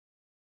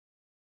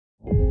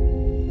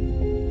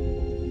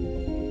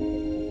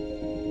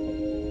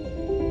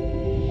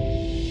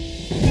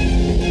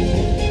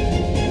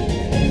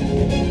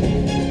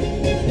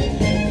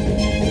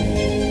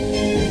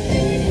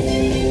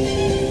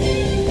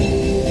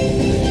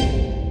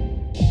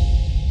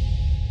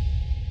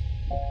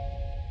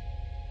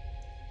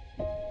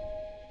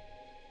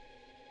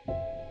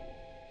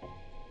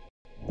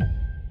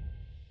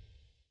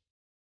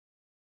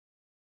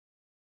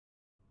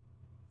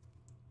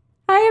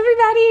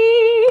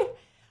everybody.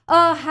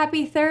 Oh,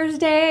 happy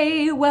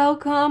Thursday.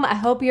 Welcome. I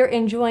hope you're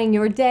enjoying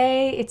your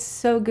day. It's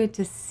so good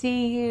to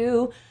see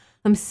you.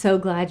 I'm so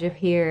glad you're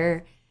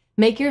here.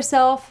 Make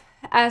yourself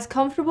as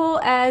comfortable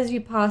as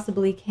you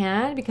possibly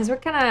can because we're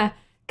gonna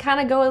kind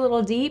of go a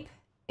little deep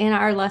in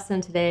our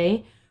lesson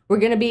today. We're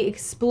going to be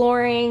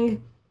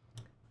exploring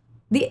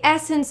the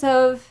essence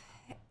of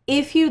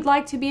if you'd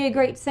like to be a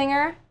great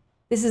singer,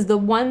 this is the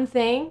one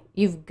thing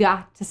you've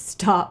got to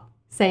stop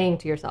saying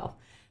to yourself.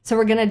 So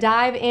we're going to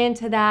dive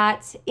into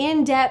that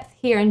in depth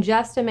here in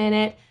just a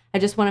minute. I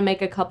just want to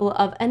make a couple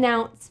of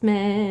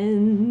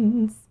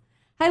announcements.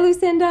 Hi,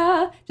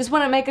 Lucinda. Just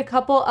want to make a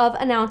couple of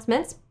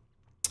announcements.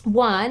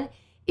 One,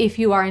 if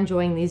you are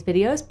enjoying these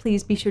videos,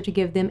 please be sure to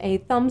give them a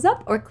thumbs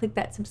up or click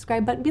that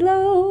subscribe button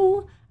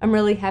below. I'm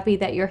really happy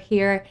that you're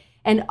here.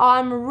 And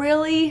I'm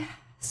really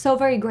so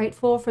very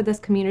grateful for this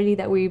community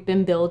that we've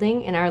been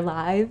building in our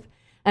live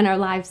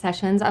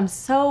sessions.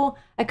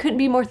 I couldn't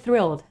be more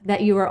thrilled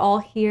that you are all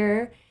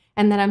here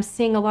and that I'm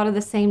seeing a lot of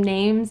the same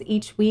names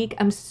each week.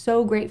 I'm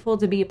so grateful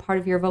to be a part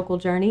of your vocal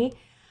journey.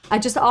 I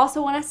just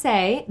also want to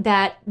say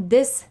that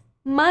this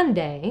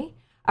Monday,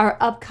 our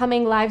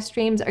upcoming live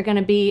streams are going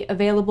to be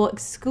available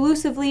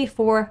exclusively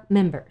for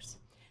members.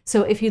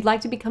 So if you'd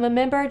like to become a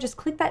member, just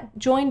click that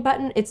join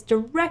button. It's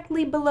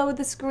directly below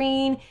the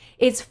screen.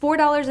 It's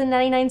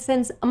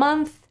 $4.99 a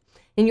month.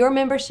 And your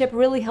membership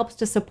really helps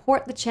to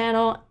support the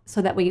channel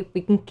so that we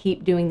can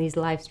keep doing these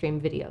live stream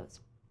videos.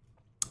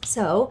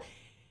 So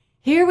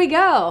here we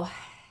go.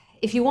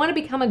 If you want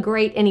to become a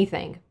great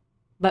anything,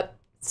 but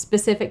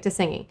specific to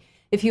singing,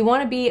 if you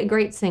want to be a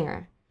great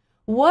singer,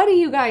 what do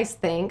you guys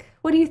think?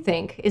 What do you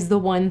think is the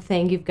one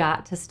thing you've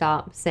got to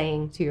stop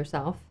saying to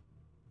yourself?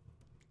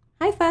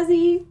 Hi,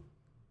 Fuzzy.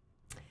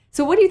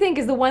 So what do you think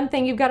is the one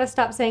thing you've got to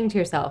stop saying to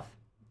yourself?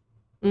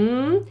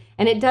 And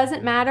it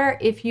doesn't matter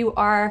if you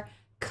are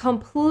a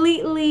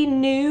completely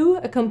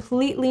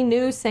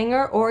new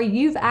singer, or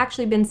you've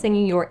actually been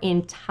singing your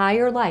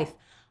entire life.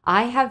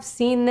 I have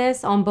seen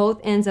this on both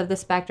ends of the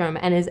spectrum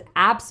and is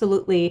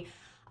absolutely,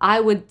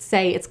 I would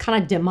say it's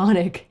kind of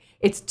demonic.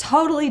 It's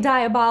totally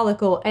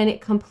diabolical and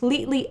it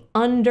completely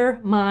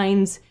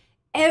undermines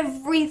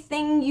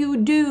everything you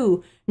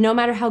do, no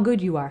matter how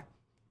good you are.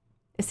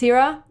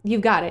 Asira,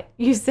 you've got it.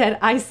 You said,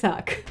 I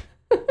suck.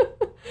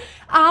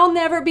 I'll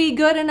never be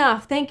good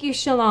enough. Thank you,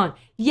 Shalon.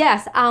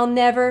 Yes, I'll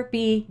never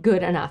be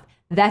good enough.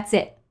 That's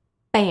it.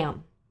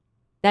 Bam.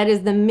 That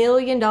is the $1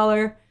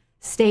 million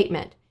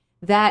statement.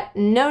 That,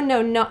 no,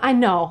 I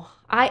know.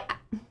 I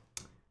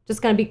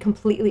just going to be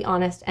completely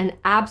honest and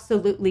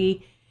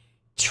absolutely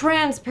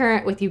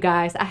transparent with you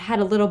guys. I had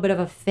a little bit of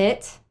a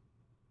fit,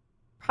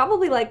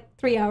 probably like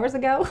 3 hours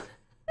ago.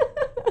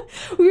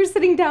 We were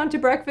sitting down to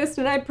breakfast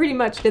and I pretty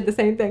much did the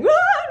same thing. I'm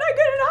not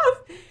good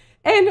enough.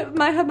 And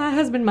my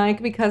husband,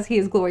 Mike, because he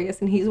is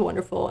glorious and he's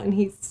wonderful and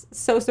he's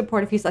so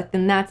supportive, he's like,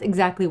 then that's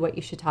exactly what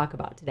you should talk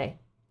about today.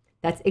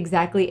 That's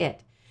exactly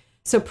it.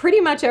 So pretty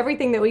much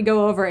everything that we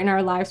go over in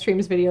our live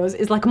streams videos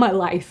is like my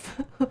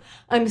life.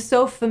 I'm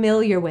so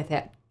familiar with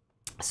it.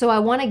 So I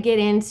want to get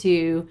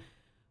into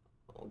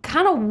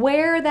kind of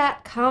where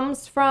that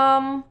comes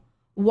from,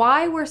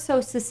 why we're so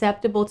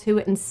susceptible to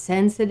it and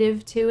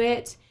sensitive to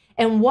it,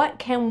 and what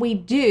can we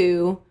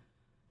do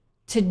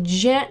to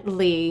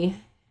gently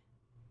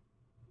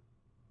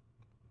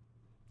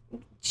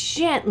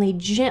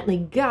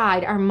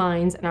guide our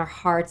minds and our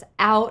hearts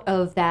out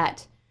of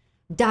that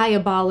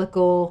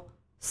diabolical,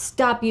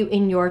 stop you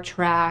in your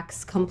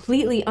tracks,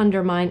 completely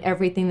undermine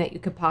everything that you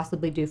could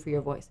possibly do for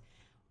your voice.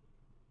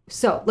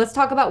 So let's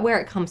talk about where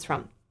it comes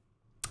from.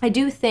 I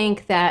do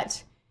think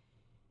that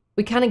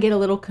we kind of get a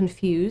little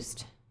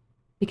confused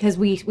because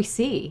we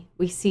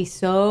see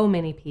so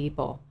many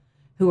people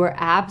who are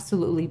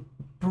absolutely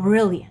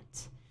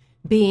brilliant,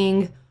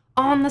 being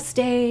on the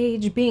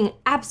stage, being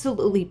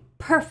absolutely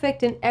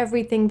perfect in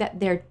everything that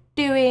they're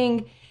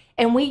doing.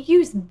 And we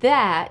use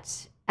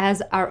that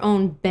as our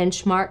own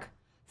benchmark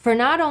for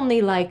not only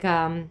like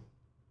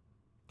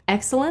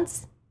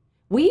excellence,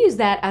 we use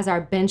that as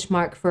our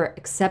benchmark for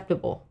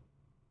acceptable.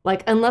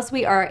 Like, unless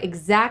we are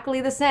exactly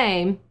the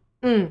same,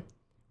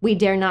 we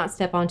dare not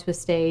step onto a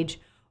stage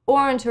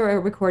or into a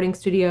recording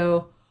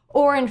studio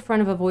or in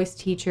front of a voice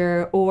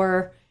teacher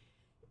or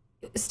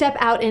step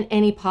out in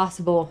any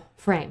possible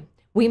frame.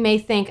 We may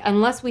think,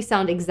 unless we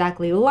sound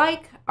exactly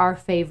like our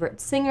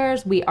favorite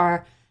singers, we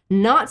are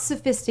not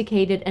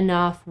sophisticated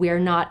enough, we are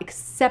not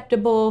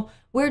acceptable,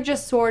 we're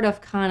just sort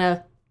of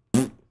kind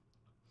of...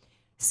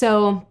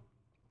 So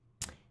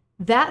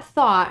that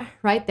thought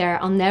right there,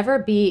 I'll never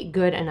be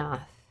good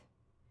enough,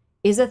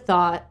 is a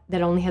thought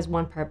that only has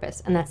one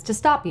purpose, and that's to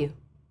stop you.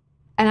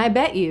 And I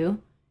bet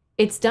you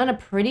it's done a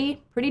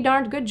pretty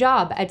darn good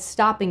job at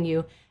stopping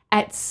you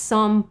at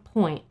some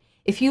point.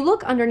 If you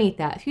look underneath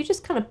that, if you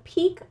just kind of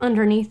peek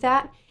underneath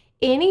that,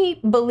 any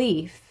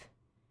belief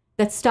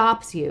that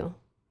stops you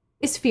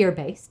is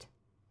fear-based.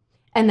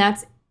 And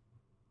that's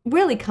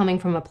really coming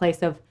from a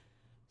place of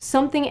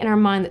something in our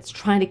mind that's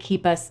trying to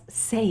keep us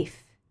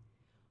safe.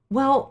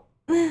 Well,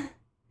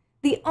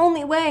 the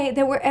only way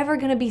that we're ever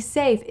going to be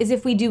safe is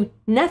if we do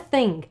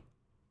nothing,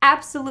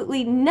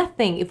 absolutely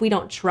nothing. If we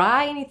don't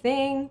try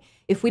anything,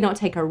 if we don't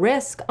take a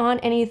risk on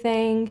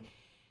anything.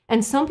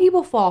 And some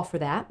people fall for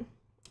that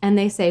and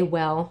they say,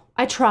 well,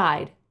 I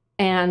tried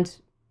and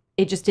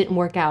it just didn't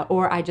work out,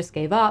 or I just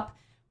gave up,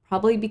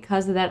 probably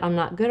because of that I'm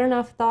not good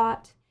enough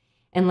thought.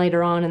 And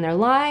later on in their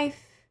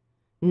life,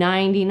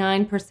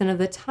 99% of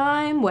the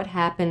time, what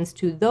happens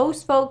to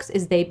those folks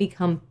is they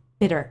become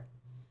bitter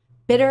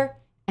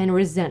and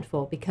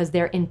resentful because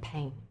they're in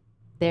pain.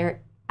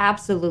 They're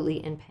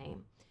absolutely in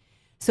pain.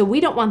 So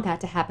we don't want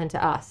that to happen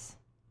to us,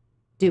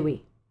 do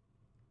we?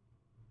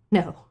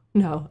 No.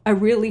 I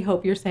really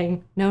hope you're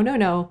saying,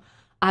 no.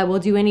 I will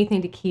do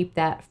anything to keep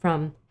that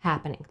from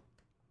happening.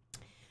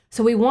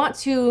 So we want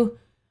to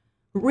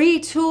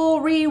retool,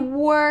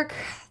 rework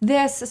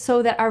this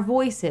so that our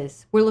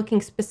voices, we're looking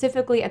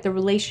specifically at the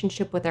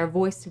relationship with our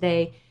voice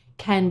today,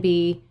 can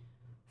be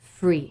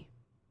free.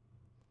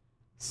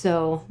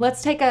 So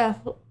let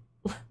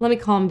me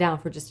calm down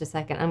for just a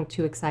second. I'm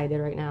too excited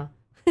right now.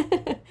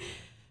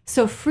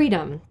 So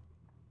freedom,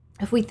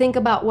 if we think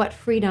about what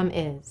freedom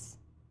is,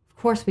 of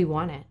course we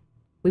want it.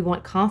 We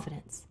want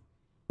confidence.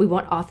 We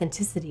want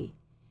authenticity.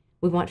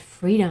 We want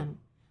freedom.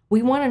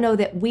 We want to know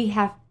that we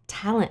have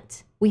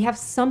talent. We have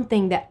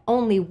something that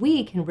only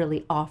we can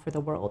really offer the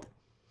world.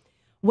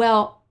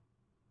 Well,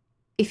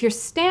 if you're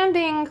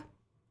standing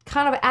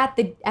kind of at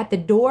the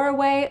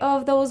doorway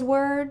of those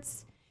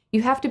words,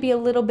 you have to be a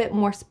little bit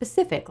more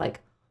specific.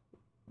 Like,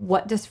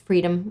 what does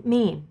freedom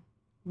mean?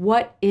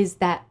 What does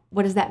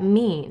that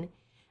mean?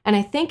 And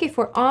I think if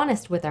we're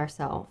honest with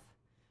ourselves,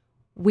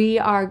 we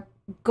are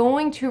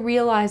going to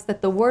realize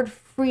that the word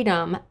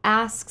freedom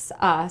asks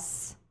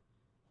us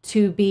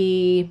to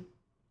be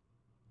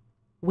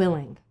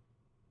willing.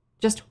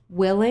 Just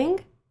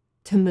willing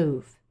to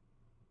move.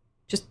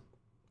 Just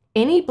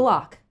any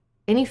block,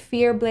 any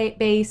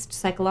fear-based,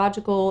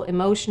 psychological,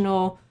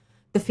 emotional,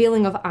 the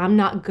feeling of I'm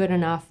not good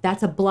enough,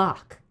 that's a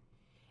block.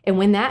 And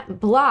when that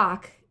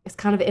block is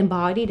kind of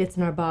embodied, it's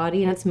in our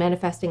body and it's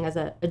manifesting as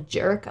a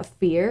jerk, a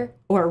fear,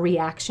 or a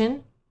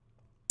reaction,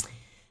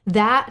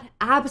 that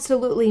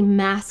absolutely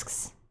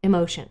masks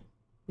emotion.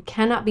 We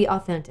cannot be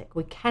authentic.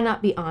 We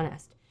cannot be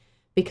honest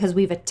because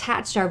we've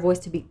attached our voice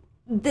to be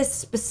this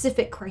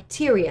specific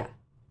criteria.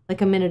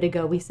 Like a minute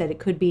ago, we said it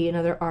could be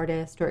another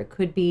artist, or it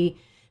could be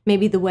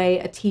maybe the way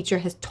a teacher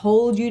has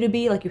told you to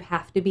be, like you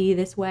have to be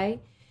this way.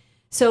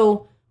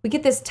 So we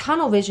get this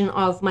tunnel vision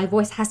of my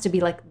voice has to be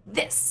like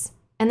this,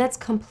 and that's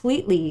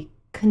completely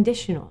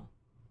conditional.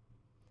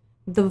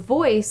 The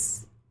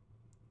voice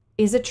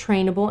is a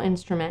trainable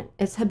instrument.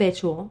 It's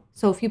habitual.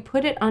 So if you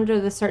put it under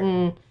the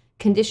certain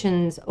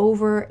conditions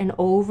over and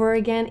over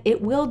again,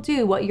 it will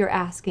do what you're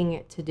asking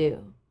it to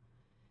do.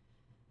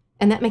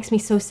 And that makes me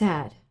so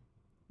sad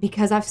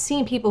because I've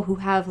seen people who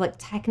have like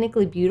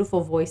technically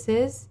beautiful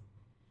voices,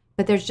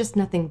 but there's just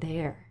nothing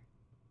there.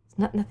 It's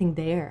nothing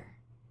there.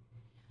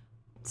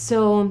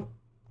 So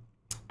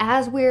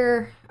as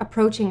we're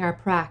approaching our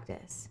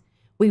practice,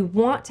 we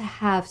want to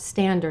have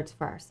standards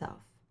for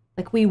ourselves.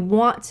 Like we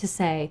want to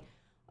say,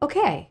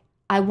 okay,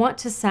 I want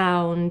to say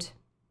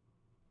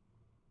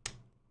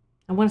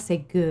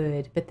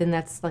good, but then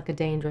that's like a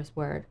dangerous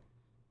word.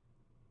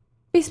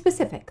 Be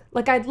specific.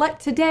 Like I'd like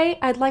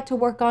to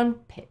work on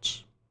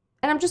pitch.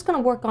 And I'm just going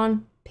to work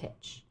on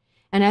pitch.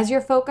 And as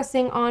you're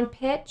focusing on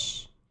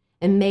pitch,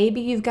 and maybe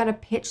you've got a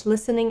pitch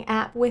listening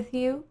app with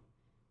you,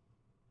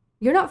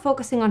 you're not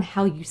focusing on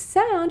how you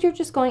sound. You're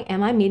just going,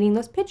 am I meeting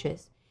those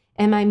pitches?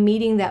 Am I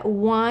meeting that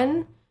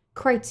one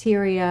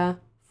criteria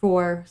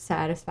for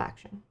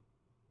satisfaction?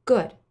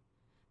 Good.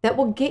 That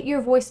will get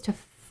your voice to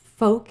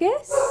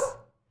focus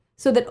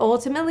so that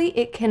ultimately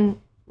it can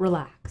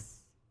relax.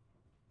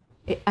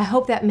 I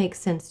hope that makes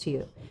sense to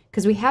you,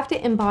 because we have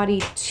to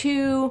embody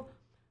two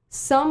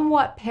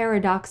somewhat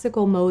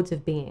paradoxical modes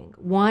of being.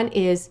 One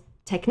is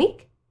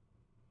technique,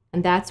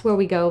 and that's where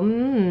we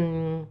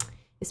go,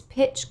 is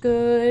pitch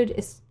good?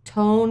 Is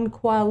tone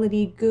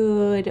quality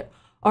good?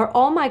 Are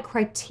all my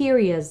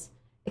criterias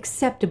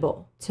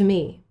acceptable to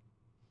me?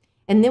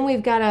 And then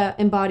we've got to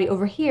embody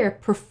over here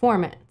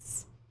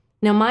performance.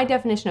 Now, my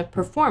definition of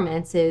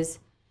performance is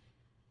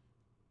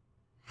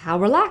how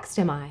relaxed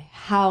am I?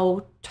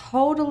 How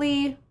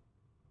totally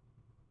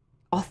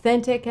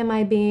authentic am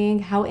I being?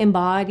 How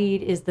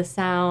embodied is the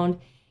sound?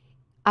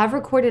 I've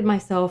recorded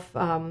myself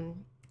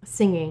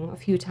singing a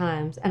few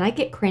times, and I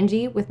get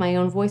cringy with my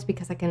own voice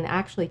because I can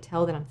actually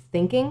tell that I'm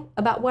thinking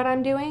about what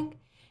I'm doing,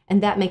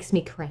 and that makes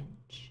me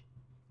cringe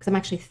because I'm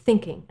actually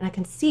thinking, and I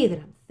can see that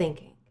I'm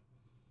thinking.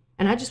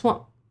 And I just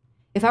want,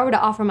 if I were to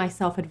offer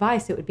myself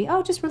advice, it would be,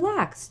 oh, just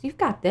relax. You've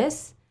got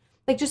this.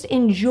 Like, just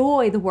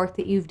enjoy the work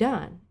that you've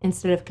done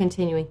instead of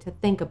continuing to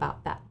think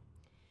about that.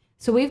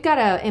 So we've got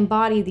to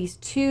embody these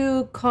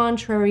two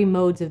contrary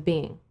modes of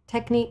being,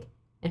 technique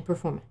and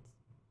performance.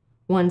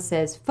 One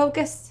says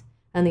focus,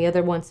 and the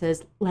other one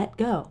says let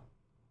go.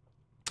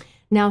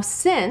 Now,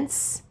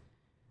 since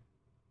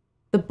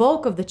the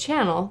bulk of the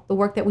channel, the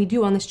work that we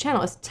do on this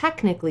channel is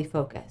technically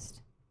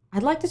focused,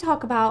 I'd like to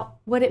talk about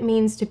what it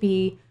means to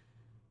be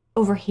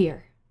over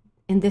here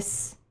in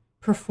this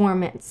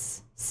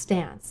performance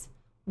stance.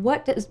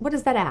 What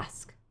does that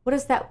ask? What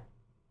does that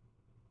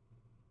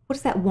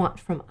want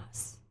from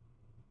us?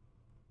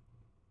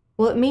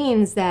 Well, it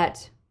means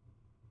that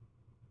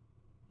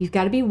you've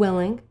got to be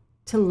willing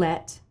to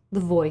let the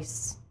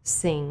voice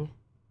sing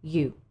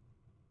you.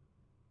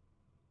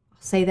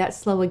 I'll say that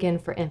slow again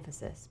for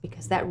emphasis,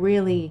 because that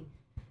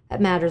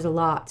matters a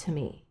lot to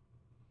me.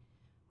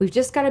 We've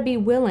just got to be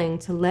willing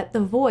to let the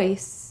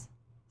voice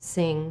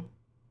sing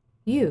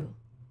you.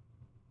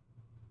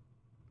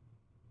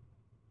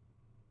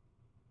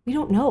 We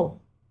don't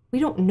know. We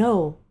don't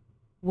know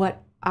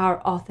what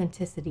our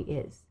authenticity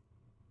is.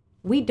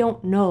 We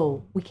don't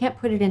know. We can't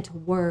put it into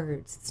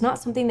words. It's not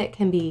something that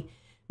can be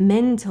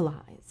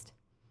mentalized.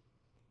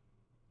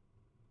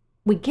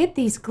 We get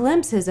these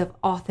glimpses of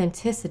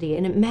authenticity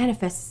and it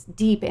manifests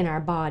deep in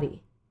our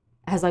body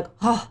as like,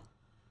 oh,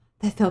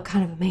 that felt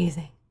kind of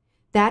amazing.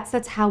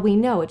 That's how we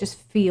know. It just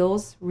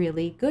feels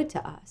really good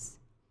to us.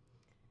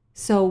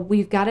 So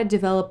we've got to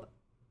develop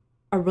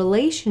a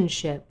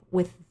relationship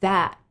with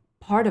that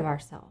part of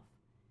ourselves.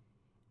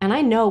 And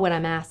I know what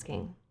I'm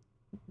asking.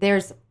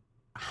 There's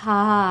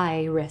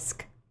high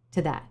risk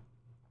to that,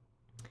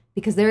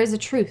 because there is a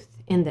truth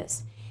in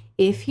this.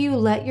 If you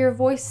let your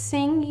voice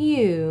sing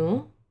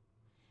you,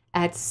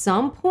 at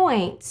some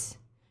point,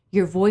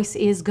 your voice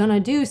is going to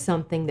do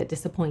something that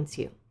disappoints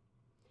you.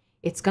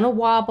 It's going to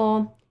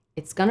wobble.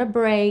 It's going to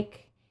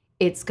break.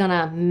 It's going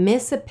to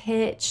miss a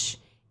pitch.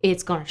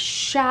 It's going to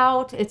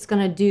shout. It's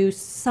going to do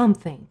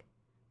something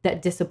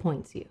that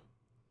disappoints you.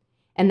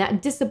 And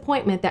that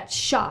disappointment, that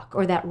shock,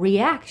 or that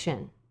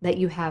reaction that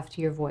you have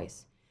to your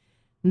voice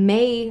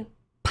may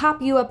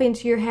pop you up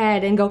into your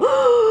head and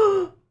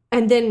go,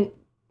 and then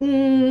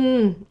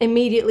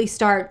immediately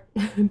start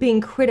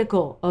being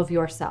critical of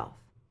yourself.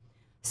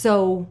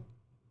 So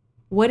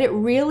what it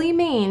really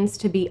means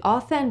to be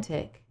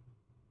authentic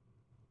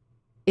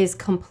is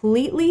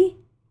completely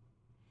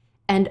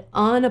and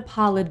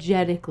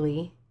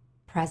unapologetically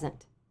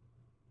present.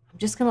 I'm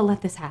just going to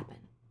let this happen.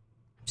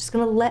 I'm just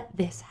going to let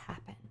this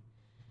happen.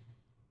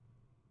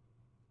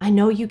 I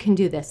know you can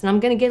do this, and I'm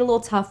going to get a little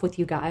tough with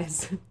you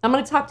guys. I'm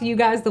going to talk to you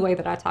guys the way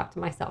that I talk to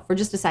myself for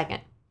just a second.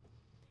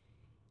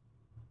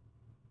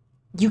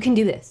 You can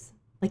do this.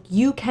 Like,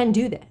 you can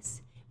do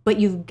this, but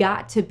you've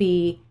got to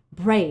be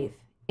brave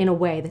in a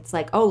way that's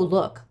like, oh,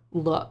 look.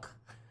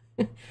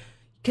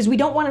 Because we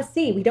don't want to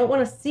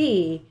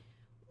see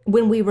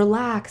when we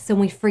relax and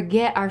we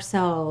forget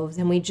ourselves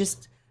and we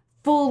just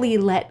fully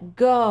let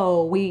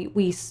go, we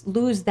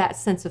lose that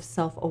sense of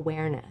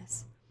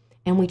self-awareness,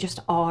 and we just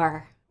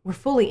are. We're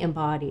fully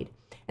embodied.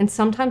 And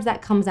sometimes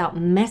that comes out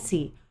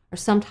messy, or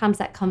sometimes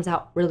that comes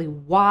out really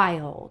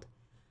wild,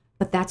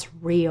 but that's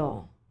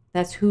real.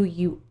 That's who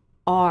you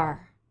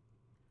are.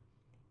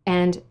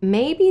 And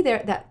maybe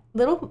that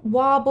little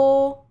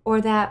wobble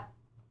or that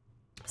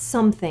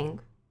something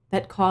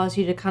that caused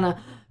you to kind of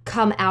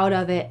come out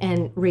of it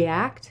and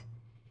react,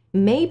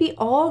 maybe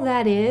all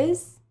that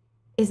is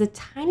a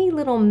tiny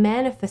little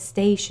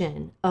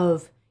manifestation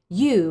of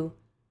you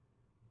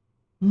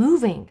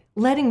moving,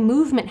 letting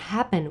movement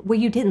happen where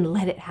you didn't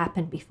let it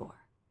happen before.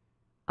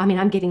 I mean,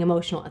 I'm getting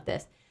emotional at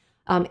this.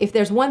 If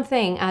there's one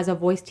thing as a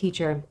voice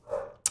teacher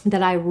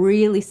that I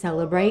really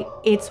celebrate,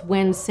 it's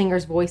when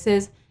singers'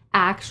 voices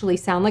actually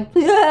sound like,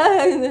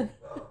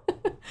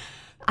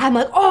 I'm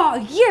like,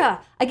 oh yeah,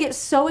 I get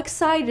so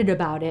excited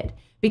about it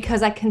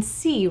because I can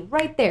see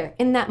right there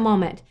in that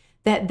moment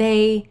that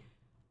they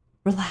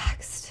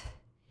relaxed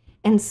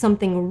and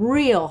something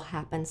real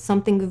happened,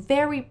 something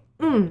very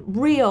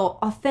real,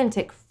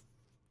 authentic,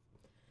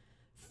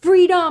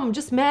 freedom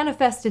just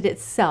manifested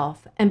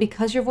itself. And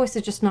because your voice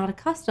is just not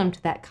accustomed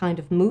to that kind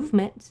of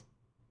movement,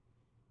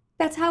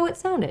 that's how it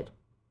sounded.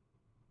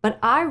 But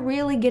I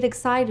really get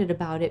excited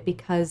about it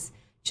because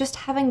just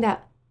having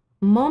that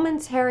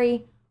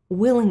momentary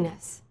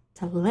willingness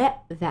to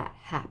let that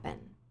happen,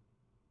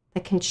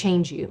 that can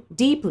change you,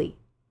 deeply,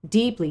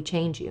 deeply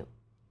change you.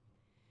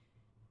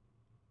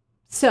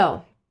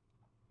 So,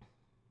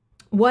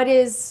 what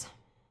is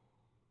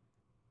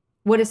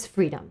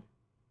freedom?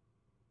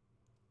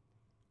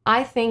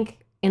 I think,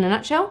 in a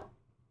nutshell,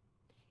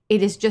 I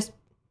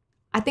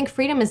think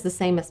freedom is the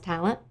same as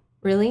talent,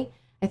 really.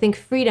 I think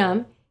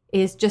freedom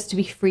is just to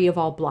be free of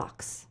all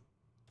blocks.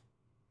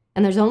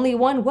 And there's only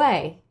one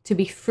way to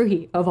be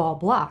free of all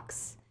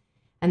blocks.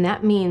 And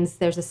that means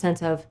there's a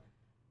sense of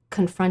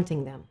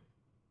confronting them.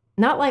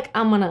 Not like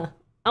I'm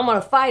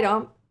gonna fight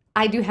them.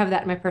 I do have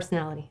that in my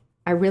personality.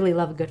 I really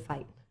love a good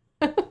fight.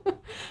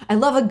 I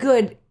love a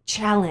good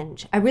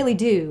challenge. I really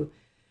do.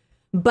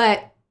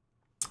 But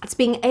it's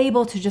being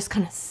able to just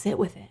kind of sit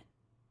with it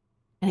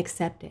and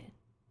accept it.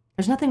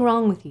 There's nothing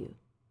wrong with you.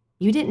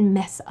 You didn't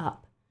mess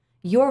up.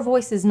 Your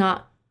voice is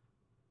not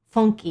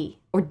funky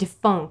or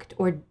defunct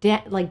or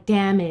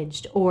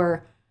damaged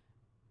or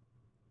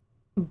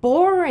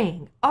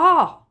boring.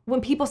 Oh,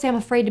 when people say I'm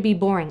afraid to be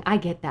boring, I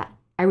get that.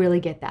 I really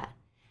get that.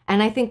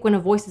 And I think when a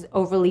voice is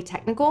overly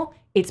technical,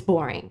 it's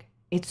boring.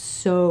 It's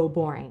so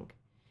boring.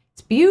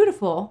 It's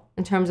beautiful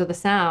in terms of the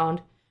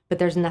sound, but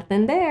there's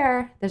nothing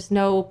there. There's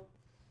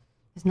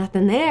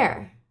nothing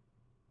there.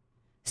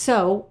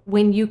 So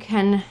when you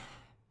can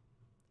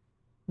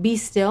be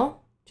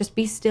still, just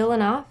be still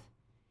enough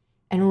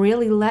and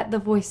really let the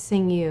voice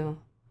sing you.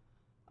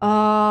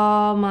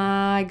 Oh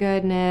my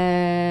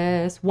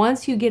goodness.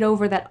 Once you get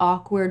over that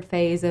awkward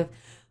phase of,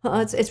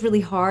 it's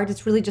really hard.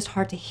 It's really just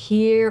hard to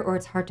hear or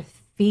it's hard to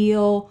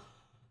feel.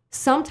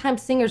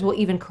 Sometimes singers will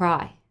even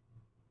cry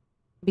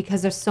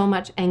because there's so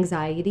much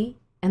anxiety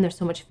and there's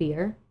so much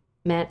fear,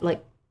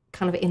 like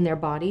kind of in their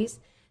bodies,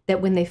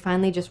 that when they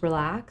finally just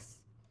relax,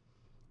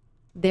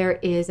 there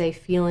is a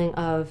feeling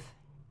of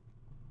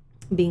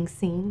being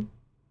seen,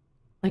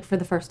 like for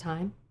the first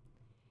time.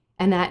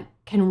 And that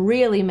can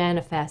really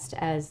manifest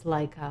as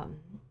like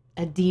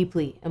a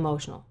deeply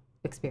emotional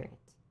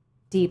experience.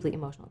 Deeply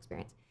emotional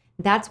experience.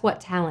 That's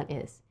what talent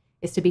is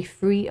to be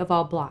free of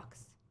all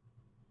blocks.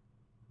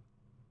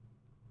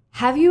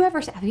 Have you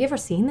ever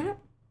seen that?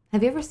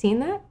 Have you ever seen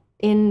that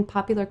in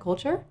popular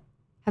culture?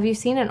 Have you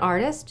seen an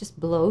artist just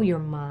blow your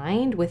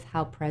mind with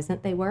how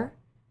present they were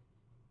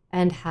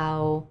and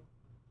how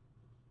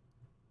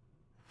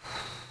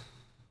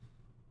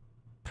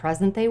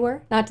present they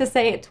were? Not to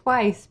say it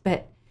twice,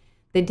 but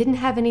they didn't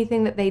have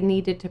anything that they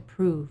needed to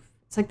prove.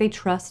 It's like they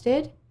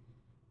trusted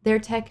their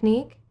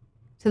technique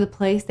to the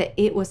place that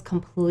it was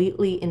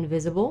completely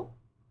invisible.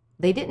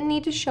 They didn't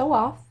need to show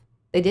off.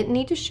 They didn't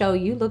need to show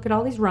you, look at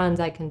all these runs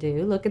I can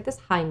do. Look at this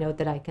high note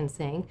that I can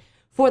sing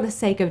for the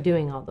sake of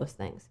doing all those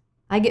things.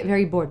 I get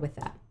very bored with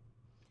that.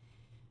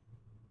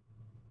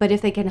 But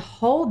if they can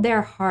hold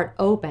their heart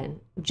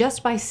open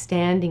just by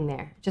standing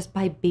there, just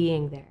by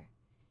being there,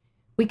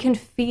 we can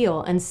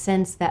feel and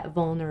sense that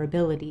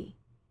vulnerability.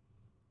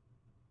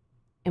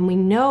 And we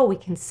know we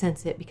can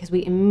sense it because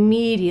we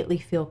immediately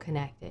feel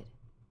connected.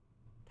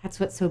 That's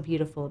what's so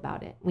beautiful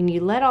about it. When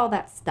you let all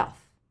that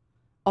stuff,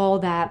 all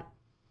that,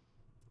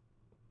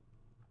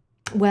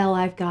 well,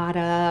 I've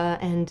gotta,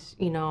 and,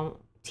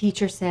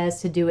 teacher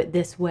says to do it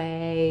this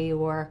way,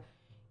 or,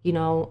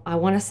 I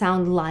want to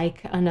sound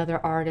like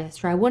another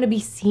artist, or I want to be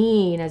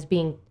seen as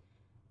being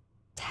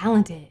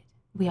talented.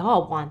 We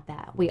all want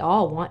that. We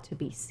all want to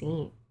be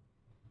seen.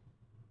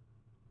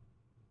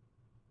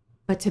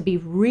 But to be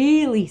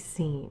really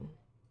seen,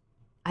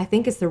 I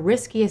think it's the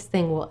riskiest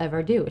thing we'll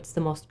ever do. It's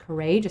the most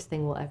courageous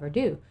thing we'll ever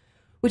do,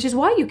 which is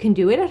why you can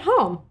do it at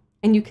home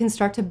and you can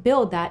start to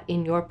build that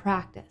in your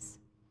practice.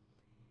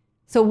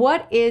 So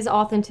what is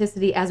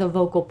authenticity as a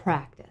vocal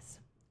practice?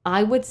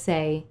 I would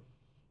say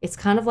it's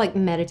kind of like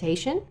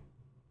meditation,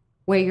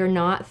 where you're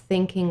not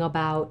thinking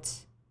about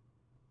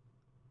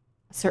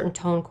a certain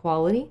tone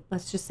quality.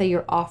 Let's just say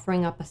you're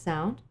offering up a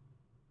sound,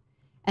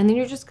 and then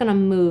you're just going to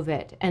move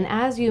it. And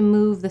as you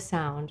move the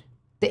sound,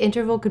 the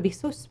interval could be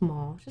so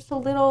small, just a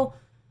little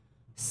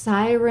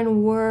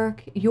siren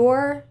work.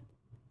 You're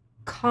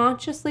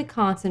consciously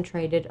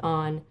concentrated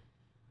on,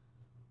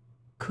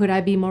 could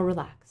I be more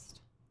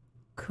relaxed?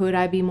 Could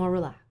I be more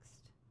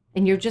relaxed?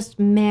 And you're just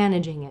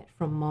managing it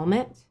from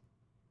moment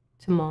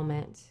to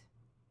moment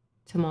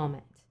to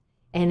moment.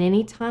 And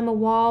anytime a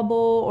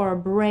wobble or a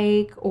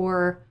break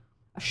or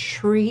a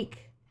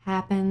shriek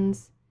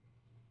happens,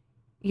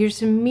 you're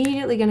just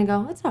immediately going to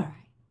go, it's all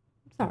right.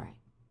 It's all right.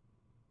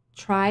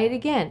 Try it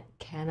again.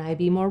 Can I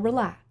be more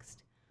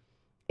relaxed?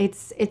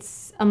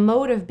 It's a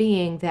mode of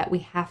being that we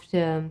have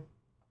to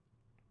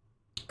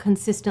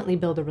consistently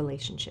build a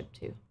relationship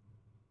to.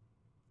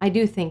 I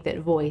do think that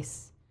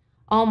voice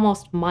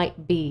almost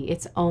might be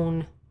its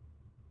own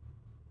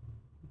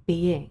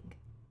being.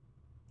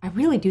 I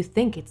really do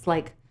think it's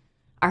like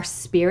our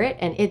spirit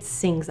and it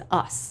sings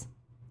us.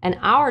 And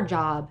our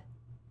job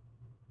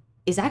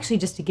is actually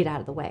just to get out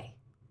of the way.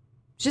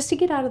 Just to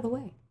get out of the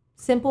way.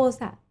 Simple as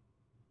that.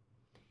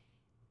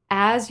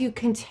 As you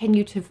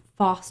continue to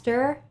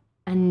foster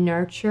and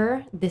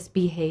nurture this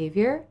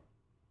behavior,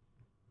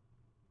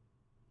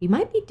 you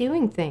might be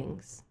doing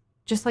things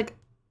just like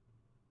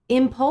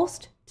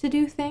impulsed to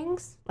do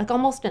things, like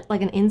almost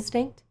like an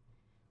instinct.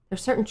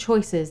 There's certain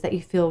choices that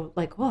you feel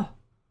like, whoa,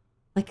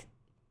 like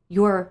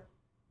your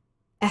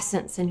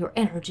essence and your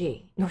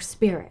energy, your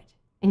spirit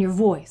and your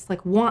voice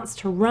like wants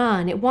to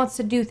run. It wants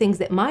to do things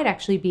that might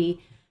actually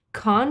be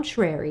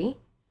contrary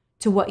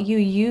to what you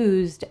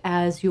used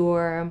as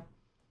your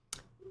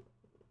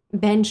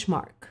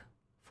benchmark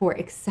for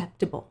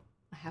acceptable.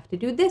 I have to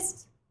do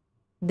this,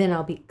 then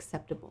I'll be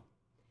acceptable.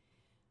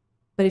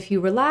 But if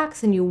you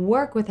relax and you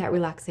work with that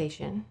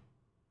relaxation,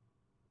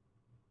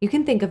 you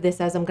can think of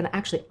this as I'm going to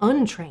actually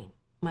untrain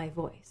my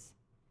voice.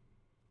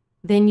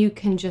 Then you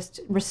can just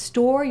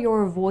restore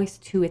your voice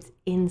to its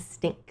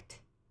instinct.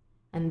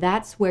 And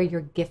that's where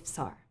your gifts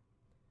are.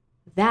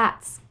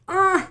 That's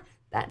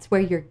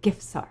where your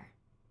gifts are.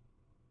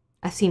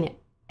 I've seen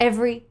it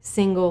every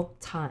single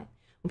time.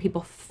 When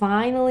people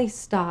finally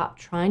stop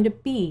trying to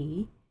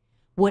be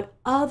what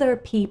other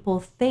people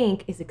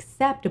think is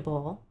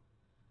acceptable,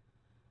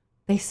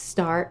 they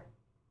start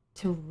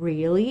to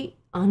really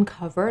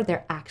uncover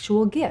their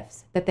actual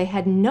gifts that they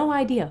had no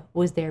idea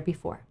was there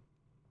before.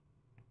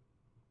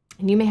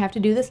 And you may have to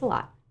do this a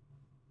lot.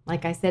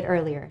 Like I said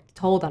earlier,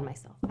 told on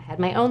myself. I had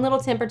my own little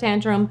temper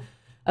tantrum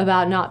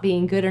about not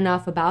being good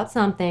enough about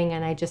something,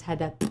 and I just had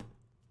to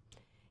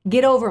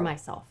get over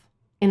myself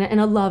in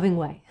a loving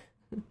way.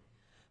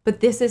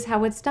 But this is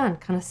how it's done.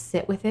 Kind of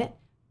sit with it.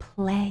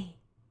 Play.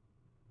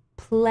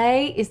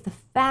 Play is the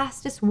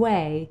fastest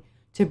way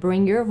to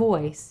bring your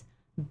voice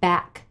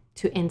back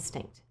to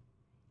instinct.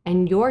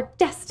 And your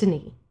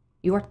destiny,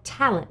 your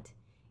talent,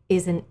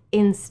 is an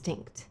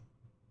instinct.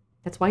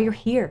 That's why you're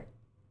here.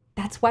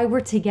 That's why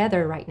we're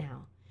together right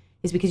now,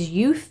 is because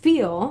you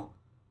feel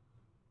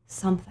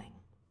something.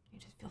 You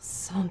just feel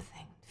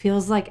something. It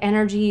feels like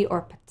energy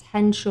or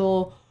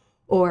potential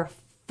or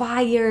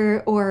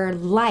fire or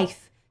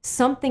life.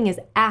 Something is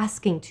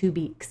asking to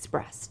be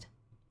expressed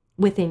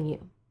within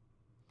you.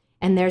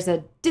 And there's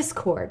a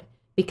discord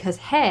because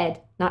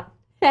head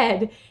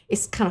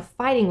is kind of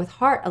fighting with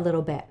heart a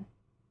little bit.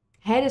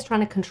 Head is trying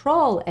to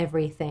control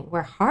everything,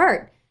 where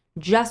heart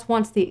just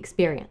wants the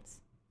experience.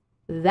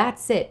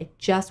 That's it. It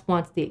just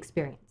wants the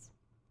experience.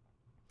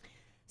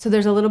 So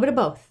there's a little bit of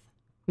both,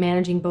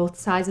 managing both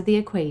sides of the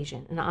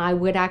equation. And I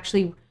would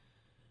actually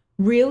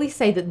really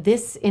say that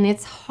this in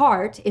its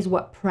heart is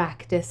what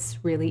practice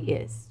really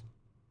is.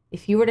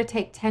 If you were to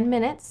take 10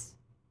 minutes,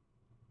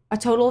 a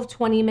total of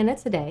 20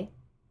 minutes a day,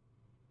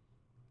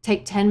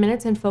 take 10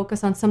 minutes and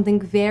focus on something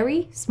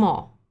very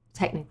small,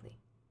 technically.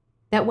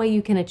 That way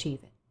you can achieve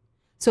it.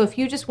 So if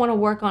you just want to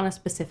work on a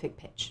specific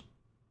pitch,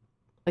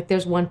 like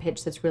there's one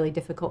pitch that's really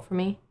difficult for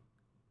me.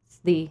 It's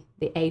the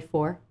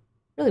A4.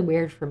 Really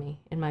weird for me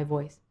in my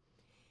voice.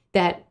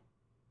 That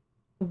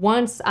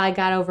once I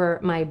got over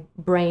my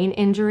brain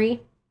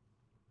injury,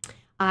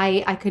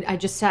 I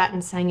just sat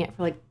and sang it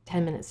for like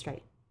 10 minutes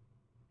straight.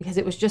 Because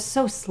it was just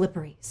so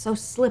slippery, so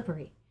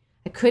slippery.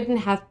 I couldn't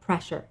have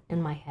pressure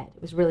in my head.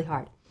 It was really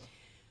hard.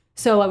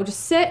 So I would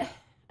just sit,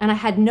 and I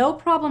had no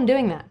problem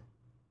doing that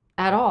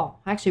at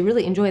all. I actually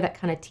really enjoy that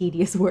kind of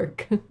tedious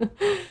work.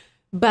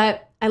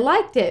 But I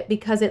liked it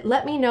because it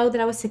let me know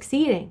that I was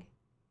succeeding.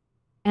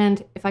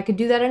 And if I could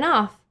do that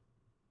enough,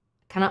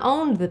 I kind of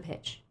owned the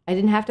pitch. I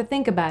didn't have to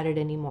think about it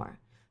anymore.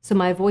 So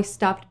my voice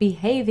stopped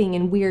behaving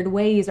in weird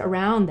ways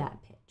around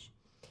that pitch.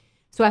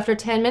 So after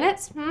 10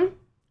 minutes,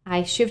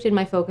 I shifted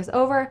my focus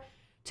over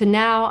to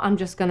now I'm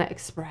just going to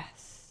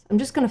express. I'm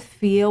just going to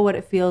feel what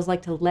it feels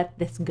like to let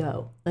this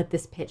go, let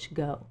this pitch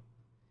go.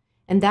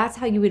 And that's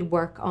how you would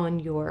work on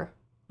your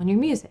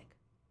music.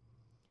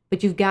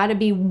 But you've got to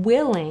be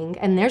willing,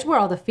 and there's where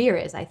all the fear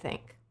is, I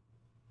think.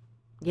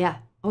 Yeah,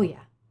 oh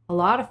yeah. A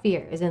lot of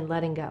fear is in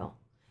letting go.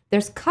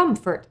 There's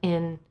comfort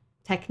in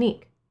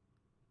technique.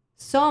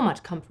 So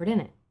much comfort in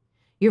it.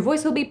 Your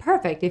voice will be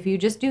perfect if you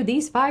just do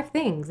these 5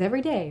 things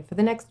every day for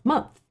the next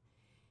month.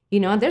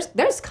 You know,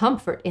 there's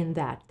comfort in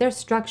that. There's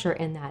structure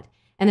in that.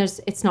 And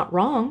it's not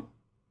wrong.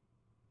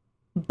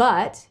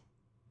 But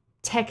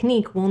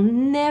technique will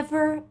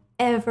never,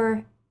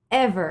 ever,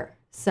 ever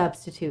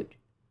substitute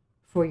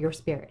for your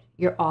spirit,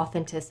 your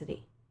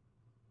authenticity.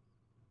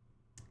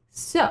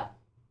 So,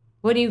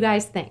 what do you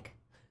guys think?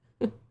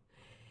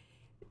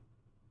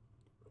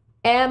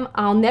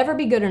 I'll never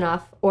be good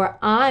enough, or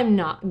I'm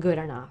not good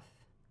enough,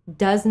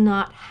 does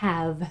not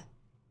have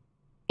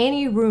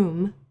any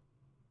room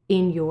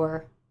in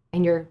your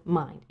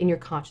mind, in your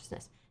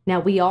consciousness. Now,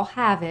 we all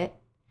have it,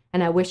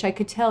 and I wish I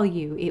could tell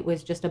you it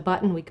was just a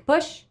button we could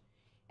push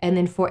and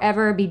then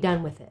forever be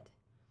done with it.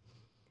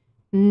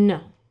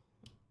 No.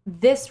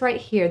 This right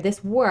here,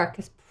 this work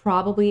is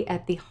probably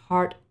at the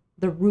heart,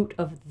 the root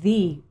of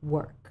the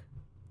work.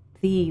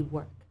 The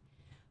work.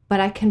 But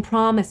I can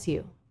promise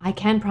you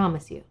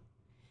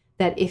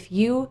that if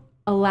you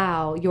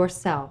allow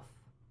yourself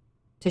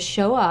to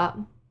show up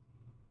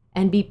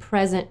and be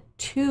present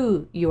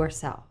to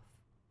yourself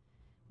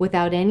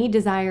without any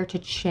desire to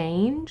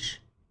change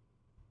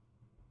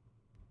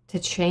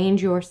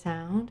your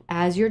sound,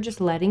 as you're just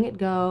letting it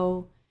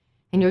go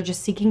and you're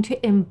just seeking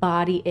to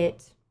embody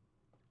it,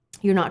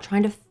 you're not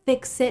trying to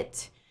fix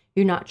it,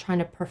 you're not trying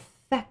to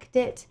perfect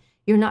it,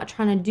 you're not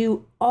trying to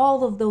do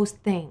all of those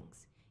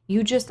things.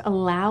 You just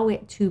allow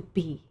it to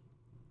be.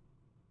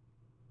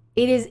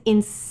 It is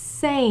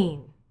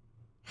insane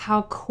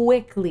how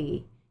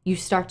quickly you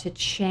start to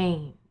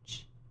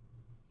change.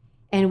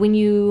 And when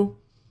you,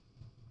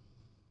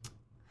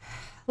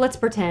 let's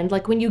pretend,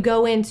 like when you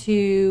go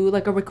into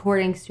like a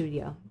recording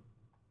studio,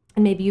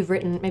 and maybe you've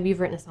written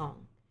a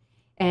song,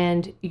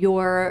 and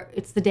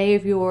it's the day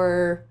of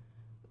you're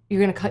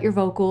going to cut your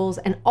vocals,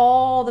 and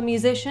all the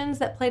musicians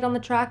that played on the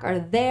track are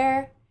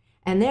there,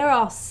 and they're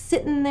all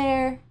sitting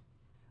there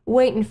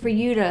waiting for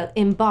you to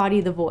embody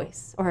the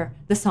voice or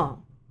the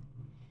song.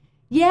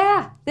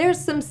 Yeah, there's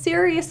some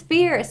serious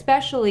fear,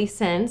 especially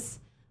since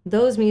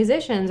those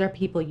musicians are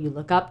people you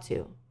look up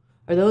to,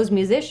 or those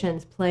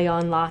musicians play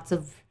on lots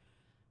of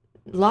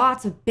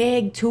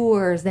big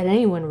tours that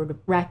anyone would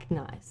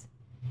recognize.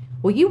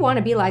 Well, you want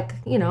to be like,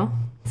 you know,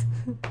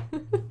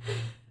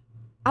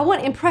 I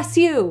want to impress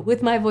you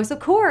with my voice. Of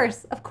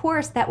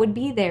course, that would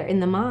be there in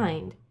the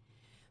mind.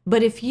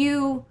 But if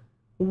you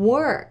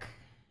work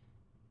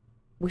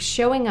with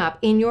showing up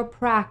in your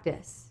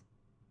practice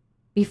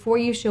before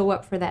you show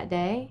up for that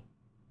day,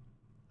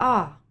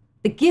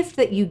 the gift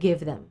that you give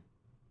them,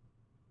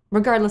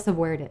 regardless of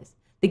where it is,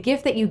 the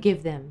gift that you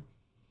give them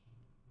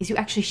is you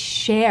actually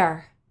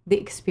share the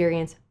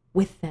experience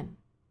with them.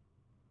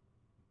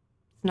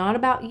 It's not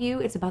about you,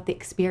 it's about the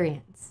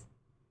experience.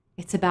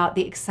 It's about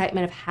the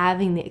excitement of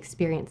having the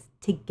experience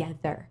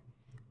together,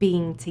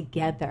 being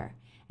together.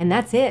 And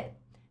that's it.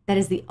 That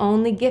is the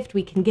only gift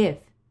we can give.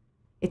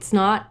 It's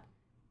not,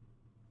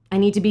 I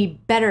need to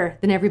be better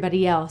than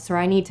everybody else, or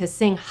I need to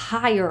sing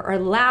higher or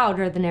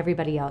louder than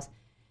everybody else.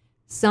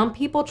 Some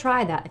people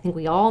try that. I think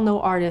we all know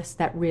artists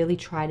that really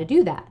try to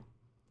do that.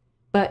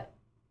 But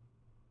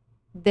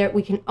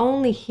we can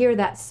only hear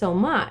that so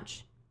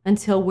much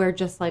until we're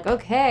just like,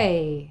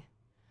 okay,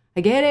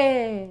 I get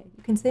it.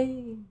 You can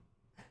sing.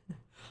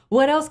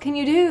 What else can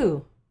you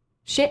do?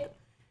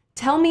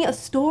 Tell me a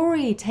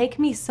story. Take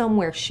me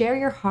somewhere. Share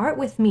your heart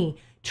with me.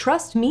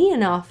 Trust me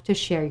enough to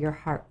share your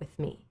heart with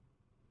me.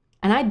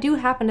 And I do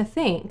happen to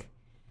think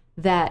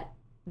that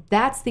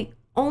that's the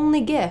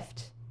only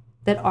gift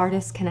that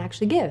artists can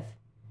actually give,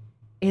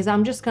 is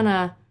I'm just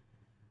gonna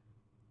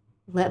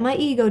let my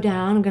ego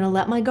down. I'm gonna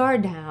let my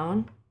guard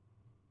down.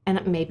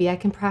 And maybe I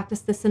can practice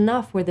this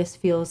enough where this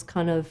feels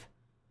kind of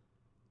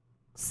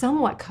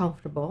somewhat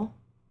comfortable,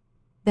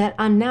 that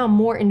I'm now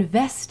more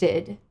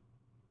invested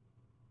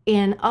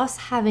in us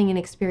having an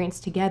experience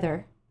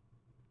together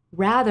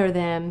rather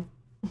than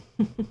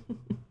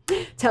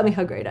tell me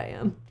how great I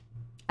am.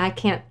 I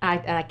can't.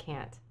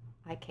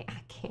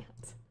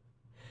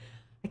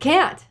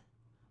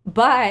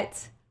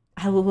 But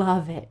I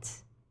love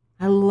it.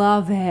 I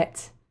love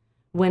it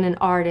when an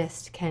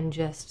artist can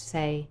just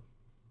say,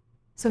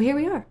 so here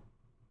we are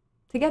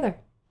together.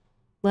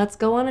 Let's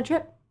go on a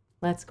trip.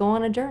 Let's go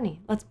on a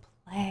journey. Let's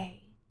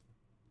play.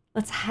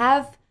 Let's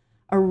have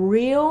a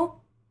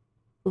real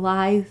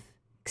live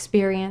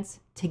experience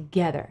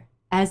together,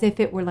 as if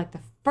it were like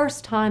the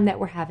first time that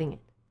we're having it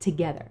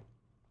together.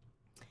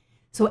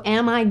 So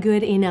am I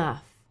good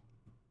enough?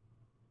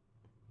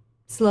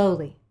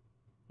 Slowly,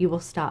 you will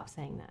stop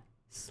saying that.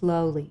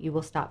 Slowly, you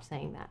will stop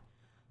saying that.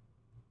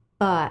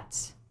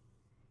 But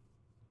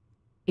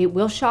it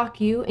will shock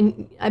you,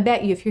 and I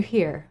bet you if you're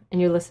here and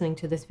you're listening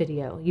to this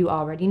video, you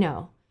already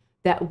know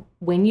that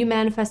when you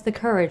manifest the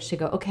courage to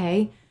go,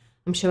 okay,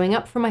 I'm showing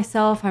up for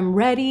myself, I'm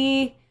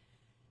ready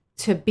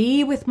to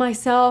be with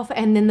myself,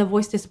 and then the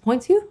voice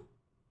disappoints you,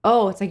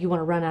 it's like you want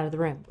to run out of the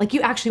room. Like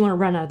you actually want to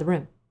run out of the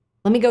room.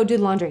 Let me go do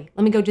the laundry.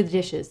 Let me go do the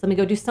dishes. Let me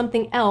go do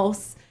something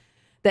else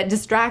that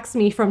distracts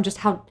me from just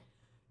how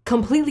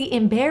completely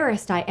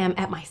embarrassed I am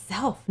at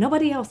myself.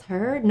 Nobody else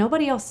heard,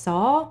 nobody else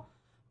saw,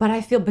 but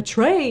I feel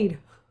betrayed.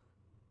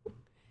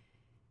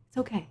 It's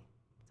okay.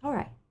 It's all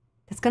right.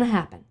 That's going to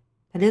happen.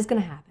 That is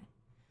going to happen.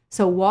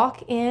 So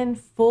walk in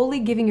fully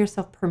giving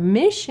yourself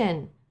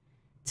permission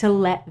to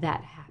let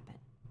that happen.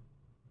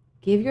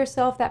 Give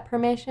yourself that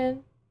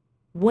permission.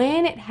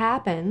 When it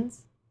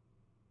happens,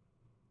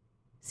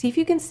 see if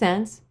you can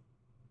sense,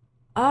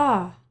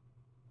 I've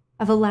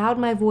allowed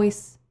my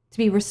voice to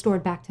be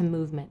restored back to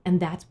movement. And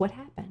that's what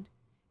happened.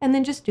 And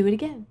then just do it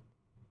again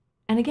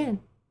and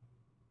again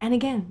and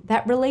again.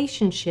 That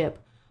relationship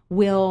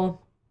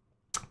will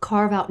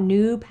carve out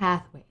new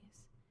pathways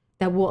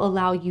that will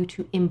allow you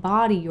to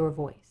embody your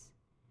voice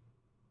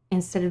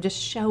instead of just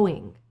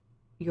showing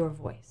your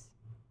voice.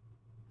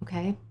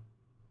 Okay?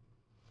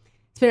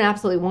 It's been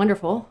absolutely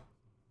wonderful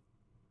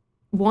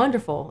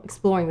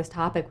exploring this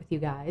topic with you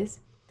guys.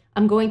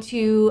 I'm going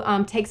to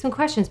take some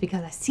questions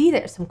because I see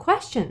there's some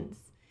questions.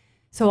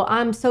 So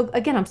I'm so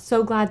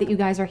glad that you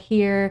guys are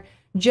here.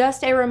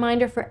 Just a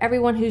reminder for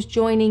everyone who's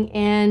joining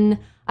in,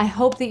 I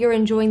hope that you're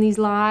enjoying these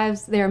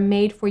lives. They're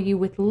made for you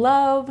with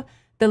love.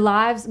 The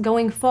lives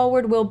going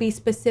forward will be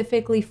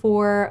specifically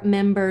for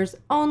members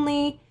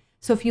only.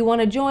 So if you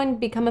want to join,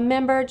 become a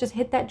member, just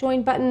hit that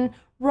join button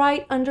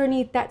right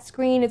underneath that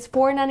screen. It's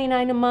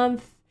 $4.99 a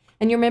month,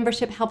 and your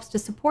membership helps to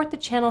support the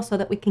channel so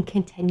that we can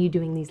continue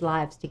doing these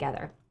lives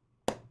together.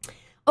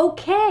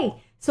 Okay,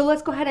 so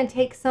let's go ahead and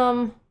take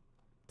some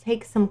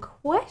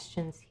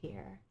questions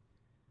here.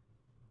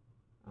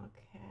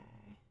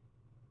 Okay.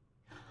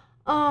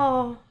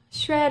 Oh,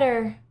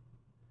 Shredder,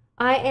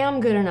 I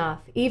am good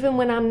enough, even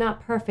when I'm not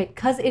perfect,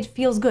 because it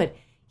feels good.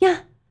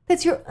 Yeah,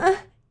 that's your,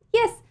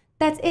 yes,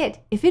 that's it.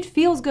 If it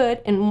feels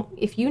good, and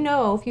if you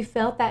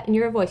felt that in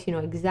your voice, you know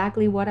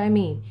exactly what I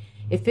mean.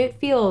 If it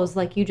feels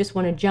like you just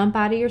want to jump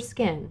out of your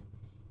skin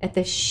at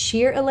the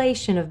sheer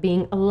elation of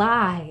being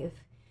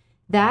alive,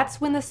 that's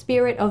when the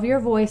spirit of your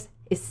voice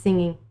is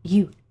singing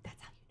you.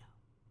 That's how you know.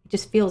 It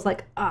just feels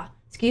like,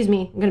 excuse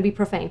me, I'm going to be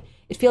profane.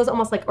 It feels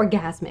almost like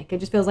orgasmic. It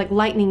just feels like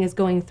lightning is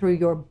going through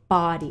your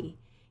body.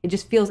 It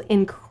just feels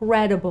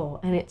incredible.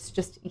 And it's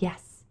just,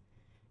 yes,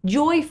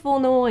 joyful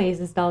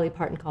noise, as Dolly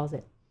Parton calls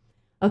it.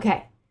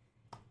 Okay.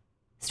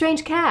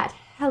 Strange Cat.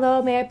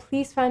 Hello, may I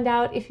please find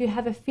out if you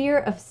have a fear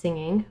of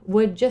singing?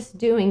 Would just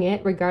doing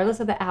it, regardless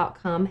of the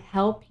outcome,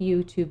 help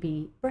you to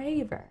be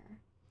braver?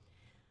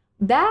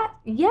 That,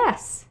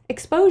 yes,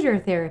 exposure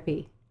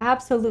therapy.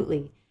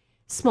 Absolutely.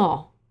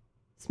 Small,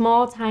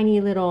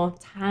 tiny little,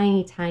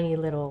 tiny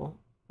little.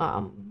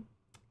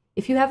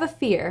 If you have a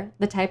fear,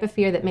 the type of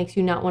fear that makes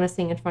you not want to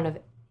sing in front of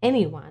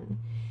anyone,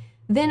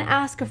 then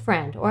ask a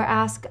friend or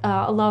ask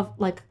a love,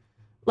 like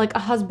a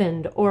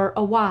husband or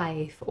a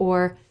wife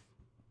or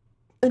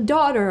a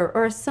daughter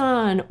or a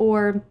son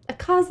or a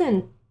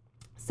cousin,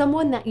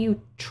 someone that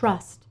you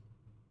trust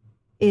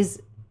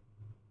is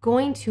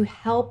going to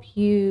help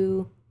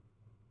you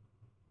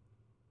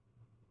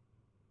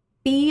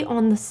be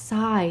on the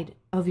side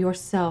of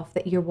yourself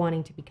that you're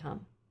wanting to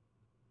become.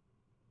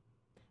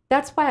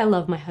 That's why I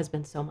love my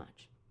husband so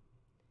much.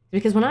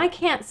 Because when I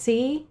can't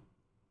see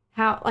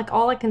how, like,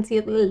 all I can see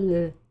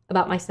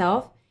about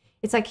myself,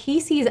 it's like he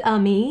sees a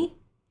me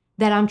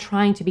that I'm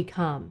trying to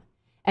become.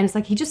 And it's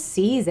like he just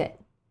sees it.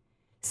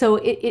 So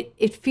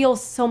it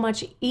feels so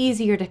much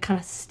easier to kind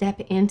of step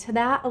into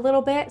that a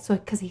little bit. So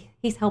because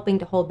he's helping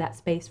to hold that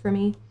space for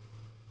me.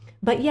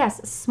 But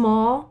yes,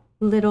 small,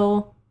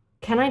 little,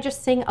 can I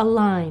just sing a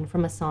line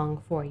from a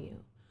song for you?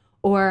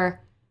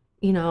 Or,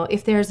 you know,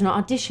 if there's an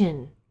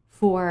audition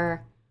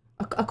for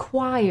a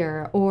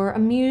choir or a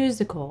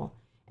musical,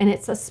 and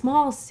it's a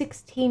small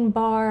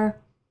 16-bar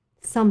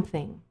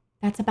something,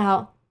 that's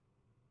about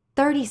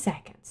 30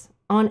 seconds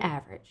on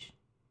average.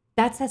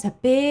 That's a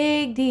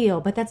big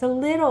deal, but that's a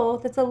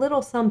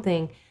little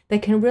something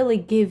that can really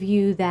give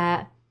you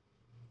that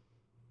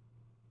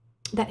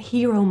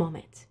hero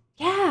moment.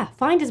 Yeah,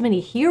 find as many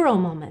hero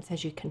moments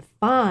as you can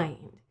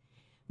find,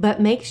 but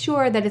make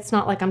sure that it's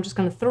not like I'm just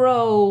going to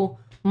throw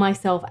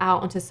myself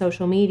out onto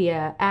social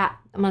media.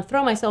 I'm going to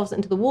throw myself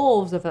into the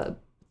wolves of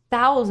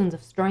thousands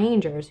of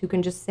strangers who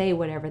can just say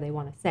whatever they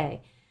want to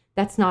say.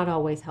 That's not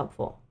always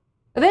helpful.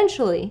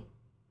 Eventually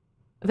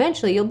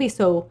you'll be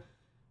so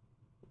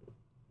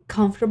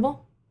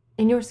comfortable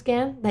in your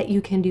skin that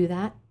you can do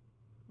that,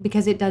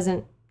 because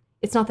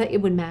it's not that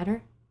it would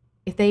matter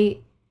if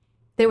they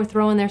were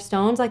throwing their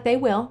stones, like they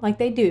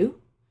do.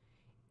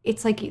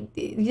 It's like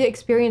the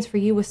experience for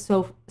you was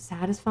so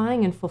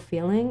satisfying and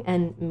fulfilling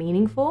and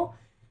meaningful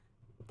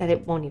that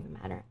it won't even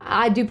matter.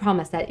 I do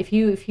promise that if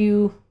you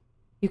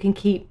can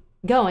keep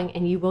going,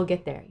 and you will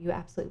get there. You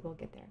absolutely will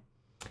get there.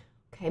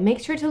 Okay, make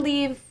sure to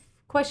leave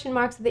question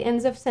marks at the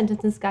ends of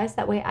sentences, guys.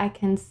 That way I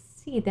can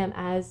see them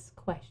as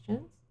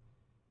questions.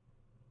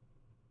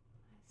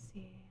 Let's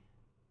see.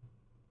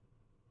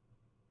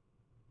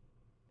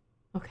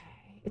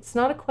 Okay, it's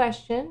not a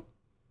question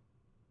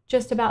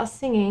just about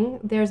singing.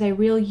 There's a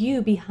real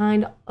you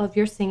behind of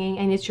your singing,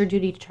 and it's your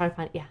duty to try to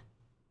find it.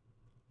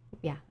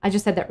 Yeah, I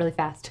just said that really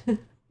fast.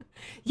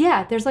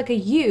 Yeah, there's like a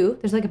you,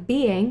 there's like a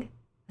being,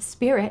 a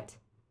spirit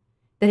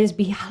that is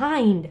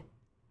behind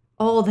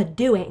all the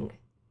doing,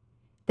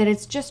 that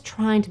it's just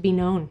trying to be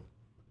known.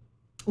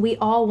 We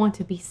all want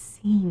to be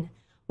seen.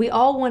 We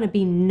all want to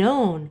be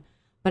known,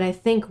 but I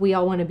think we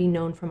all want to be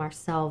known from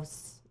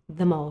ourselves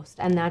the most,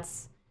 and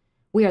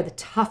we are the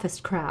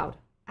toughest crowd,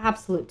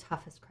 absolute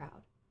toughest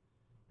crowd.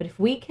 But if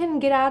we can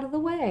get out of the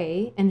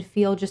way and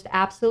feel just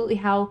absolutely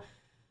how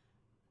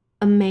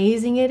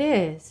amazing it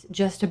is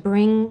just to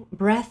bring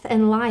breath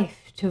and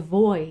life to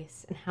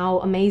voice, and how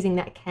amazing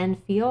that can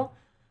feel,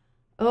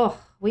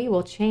 we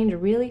will change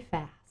really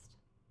fast.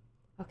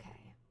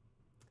 Okay,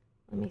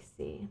 let me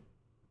see.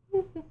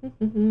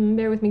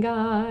 Bear with me,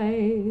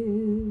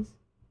 guys.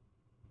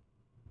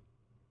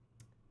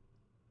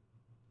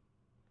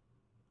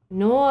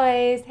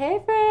 Noise.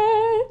 Hey,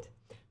 friend.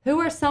 Who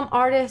are some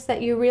artists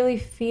that you really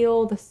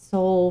feel the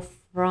soul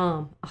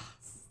from?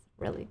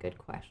 Really good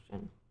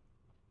question.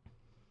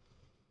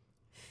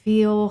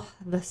 Feel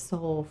the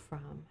soul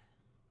from.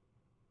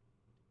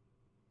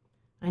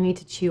 I need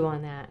to chew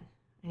on that.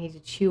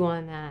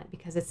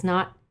 Because it's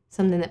not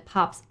something that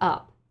pops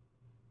up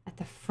at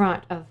the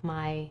front of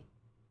my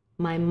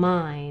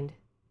mind.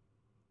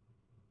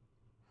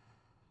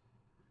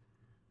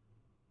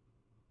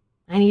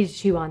 I need to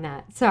chew on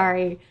that.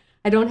 Sorry,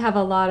 I don't have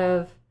a lot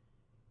of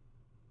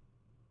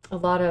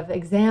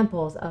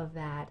examples of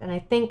that. And I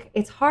think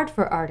it's hard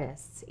for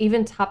artists,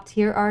 even top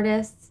tier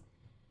artists,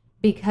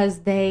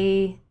 because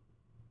they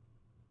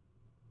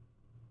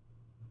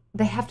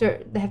have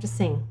to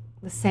sing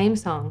the same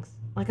songs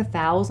like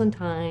 1,000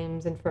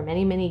 times and for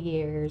many, many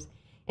years.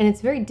 And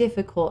it's very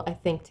difficult, I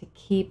think, to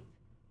keep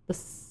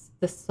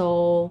the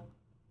soul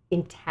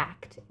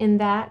intact in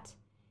that.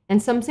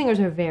 And some singers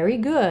are very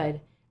good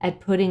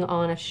at putting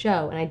on a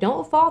show, and I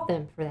don't fault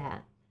them for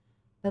that.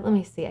 But let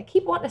me see. I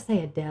keep wanting to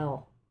say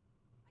Adele.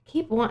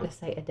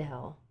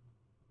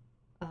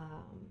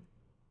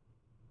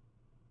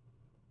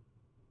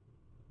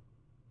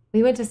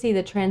 We went to see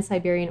the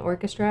Trans-Siberian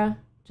Orchestra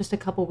just a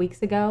couple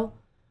weeks ago,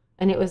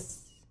 and it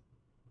was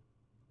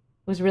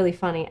really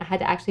funny. I had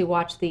to actually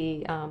watch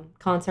the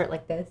concert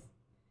like this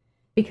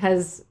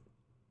because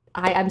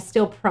I'm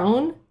still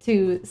prone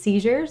to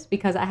seizures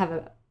because I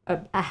have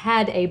I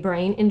had a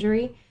brain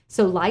injury.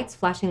 So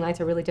flashing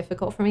lights are really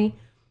difficult for me.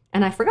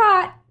 And I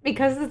forgot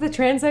because it's the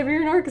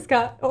Trans-Siberian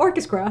Orchestra.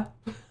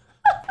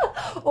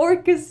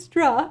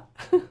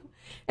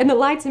 And the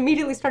lights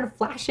immediately started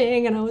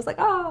flashing, and I was like,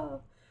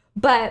 oh.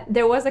 But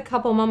there was a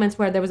couple moments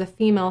where there was a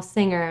female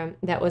singer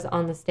that was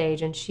on the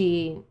stage, and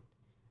she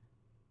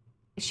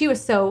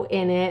was so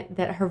in it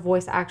that her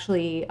voice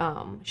actually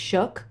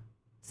shook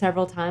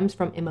several times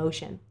from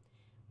emotion.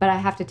 But I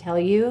have to tell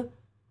you,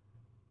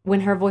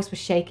 when her voice was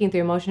shaking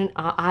through emotion,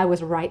 I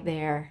was right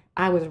there.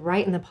 I was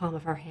right in the palm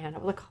of her hand. I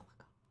was like, oh my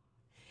God.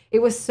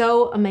 It was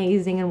so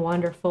amazing and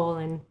wonderful.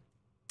 And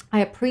I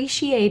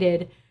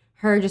appreciated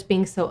her just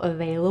being so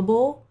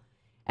available.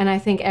 And I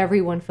think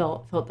everyone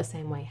felt the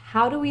same way.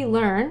 How do we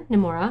learn,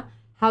 Nimora,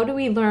 how do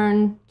we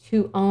learn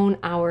to own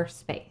our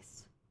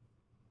space?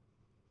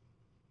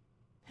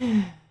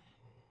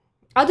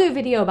 I'll do a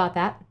video about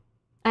that.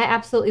 I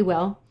absolutely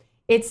will.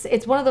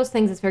 It's one of those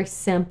things that's very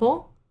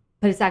simple,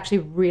 but it's actually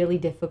really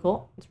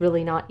difficult. It's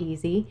really not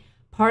easy.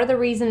 Part of the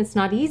reason it's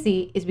not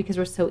easy is because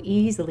we're so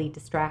easily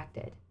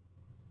distracted.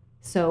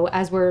 So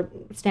as we're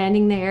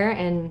standing there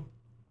and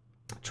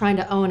trying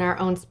to own our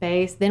own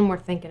space, then we're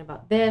thinking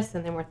about this,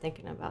 and then we're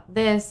thinking about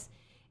this.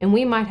 And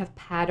we might have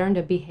patterned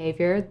a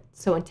behavior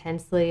so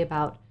intensely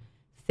about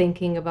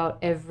thinking about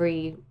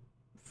every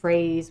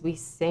phrase we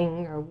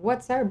sing, or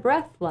what's our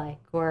breath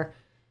like, or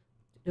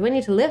do I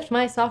need to lift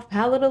my soft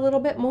palate a little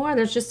bit more?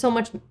 There's just so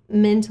much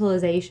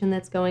mentalization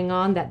that's going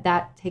on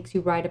that takes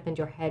you right up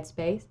into your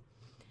headspace.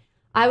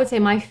 I would say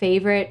my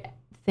favorite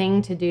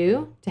thing to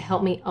do to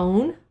help me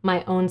own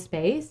my own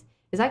space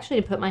is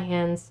actually to put my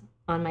hands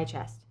on my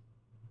chest.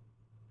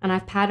 And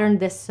I've patterned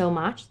this so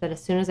much that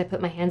as soon as I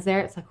put my hands there,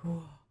 it's like,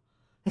 ooh,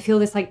 I feel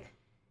this like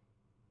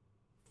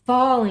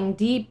falling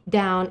deep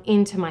down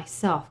into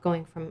myself,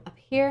 going from up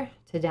here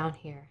to down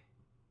here.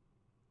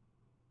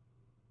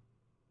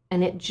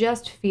 And it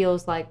just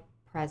feels like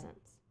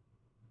presence.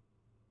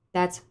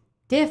 That's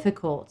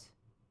difficult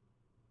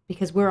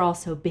because we're all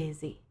so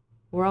busy.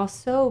 We're all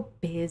so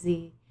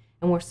busy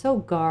and we're so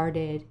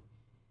guarded.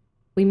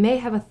 We may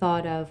have a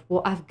thought of,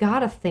 well, I've got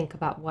to think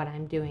about what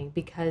I'm doing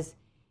because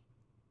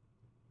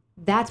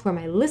that's where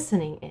my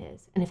listening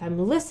is. And if I'm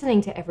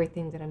listening to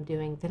everything that I'm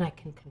doing, then I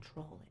can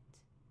control it.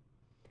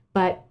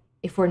 But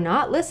if we're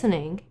not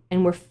listening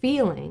and we're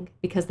feeling,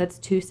 because that's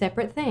two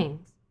separate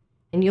things,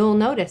 and you'll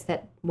notice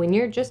that when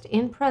you're just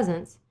in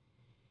presence,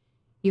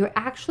 you're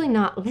actually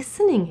not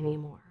listening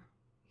anymore.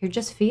 You're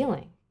just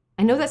feeling.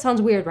 I know that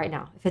sounds weird right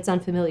now if it's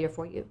unfamiliar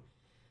for you,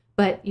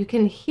 but you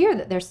can hear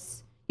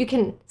that you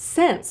can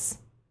sense,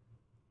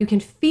 you can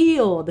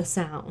feel the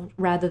sound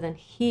rather than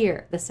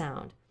hear the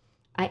sound.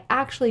 I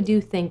actually do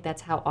think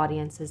that's how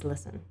audiences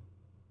listen.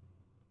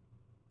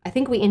 I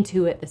think we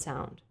intuit the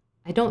sound.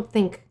 I don't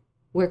think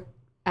we're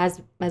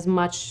as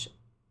much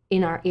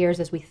in our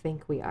ears as we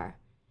think we are.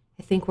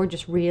 I think we're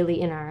just really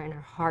in our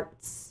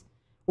hearts.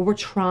 Or we're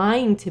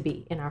trying to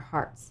be in our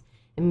hearts.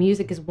 And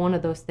music is one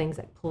of those things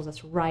that pulls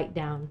us right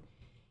down.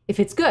 If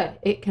it's good,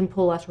 it can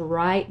pull us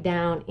right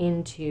down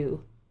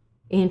into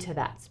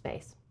that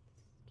space.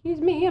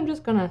 Excuse me, I'm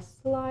just gonna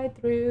slide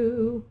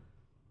through.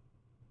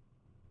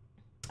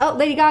 Oh,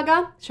 Lady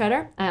Gaga,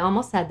 Shredder. I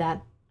almost said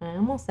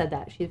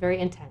that. She's very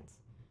intense.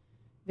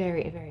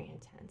 Very, very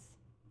intense.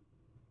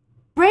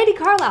 Brandi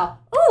Carlile.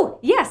 Oh,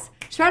 yes.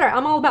 Shredder,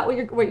 I'm all about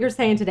what you're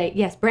saying today.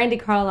 Yes, Brandi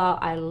Carlile.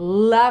 I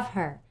love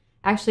her.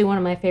 Actually, one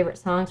of my favorite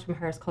songs from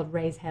her is called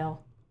Raise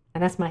Hell.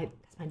 And that's my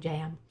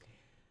jam.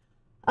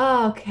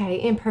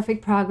 Okay,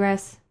 Imperfect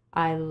Progress.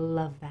 I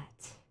love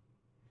that.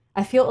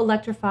 I feel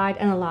electrified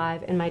and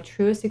alive in my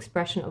truest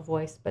expression of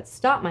voice, but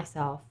stop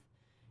myself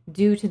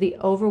due to the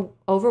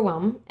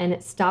overwhelm, and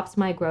it stops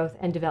my growth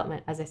and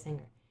development as a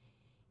singer.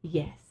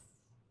 Yes.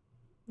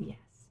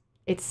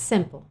 It's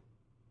simple,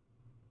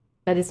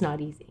 but it's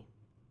not easy.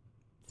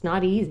 It's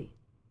not easy.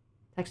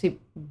 It's actually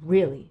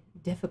really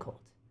difficult.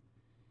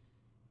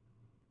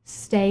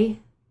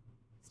 Stay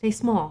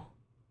small.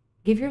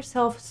 Give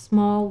yourself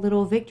small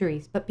little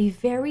victories, but be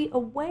very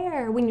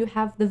aware when you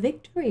have the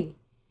victory.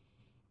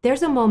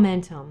 There's a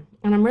momentum,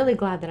 and I'm really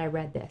glad that I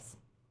read this,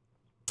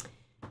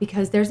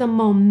 because there's a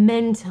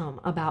momentum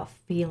about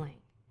feeling.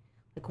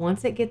 Like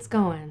once it gets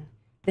going,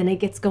 then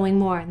it gets going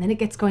more, and then it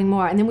gets going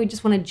more, and then we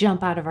just want to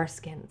jump out of our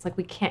skin. It's like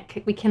we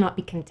cannot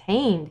be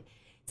contained.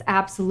 It's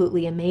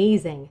absolutely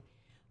amazing.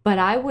 But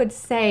I would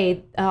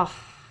say,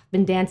 I've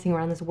been dancing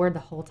around this word the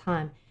whole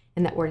time,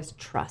 and that word is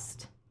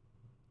trust.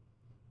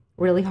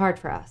 Really hard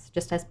for us,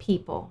 just as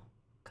people,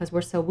 because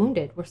we're so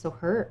wounded, we're so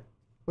hurt,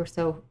 we're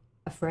so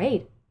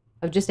afraid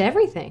of just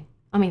everything.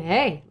 I mean,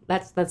 hey,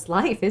 that's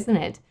life, isn't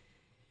it?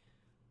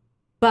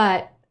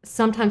 But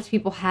sometimes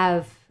people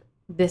have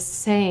this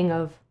saying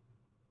of,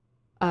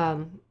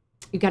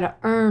 you got to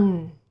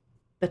earn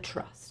the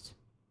trust.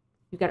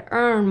 You got to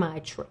earn my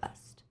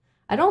trust.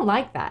 I don't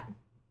like that.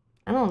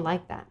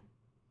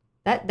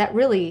 That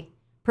really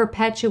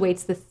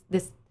perpetuates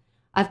this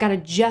I've got to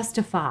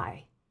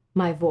justify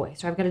my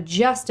voice, or I've got to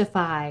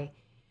justify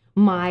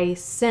my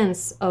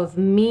sense of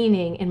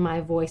meaning in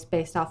my voice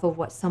based off of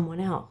what someone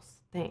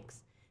else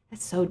thinks.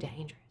 That's so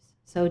dangerous,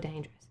 so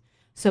dangerous.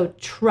 So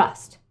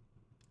trust,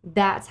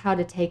 that's how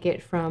to take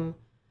it from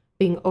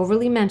being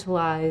overly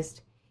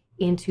mentalized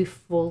into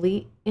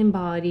fully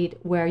embodied,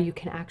 where you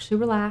can actually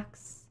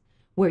relax,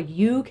 where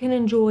you can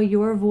enjoy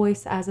your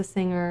voice as a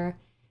singer.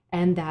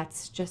 And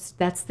that's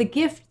the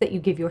gift that you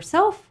give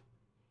yourself.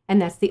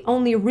 And that's the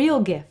only real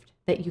gift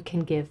that you can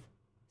give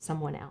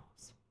someone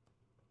else.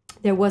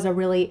 There was a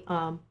really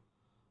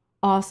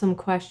awesome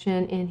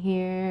question in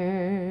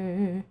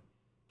here.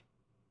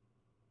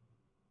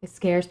 It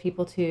scares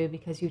people too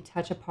because you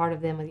touch a part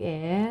of them with,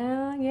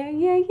 yeah.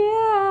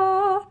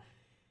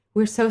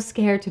 We're so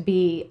scared to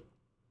be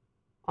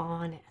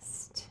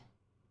honest.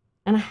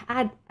 And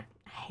I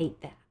hate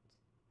that.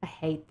 I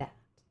hate that.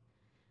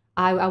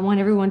 I want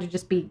everyone to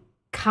just be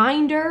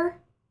kinder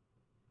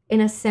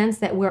in a sense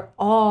that we're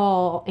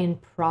all in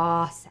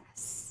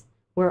process.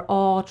 We're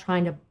all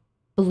trying to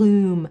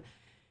bloom.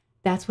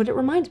 That's what it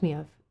reminds me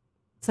of.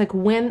 It's like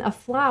when a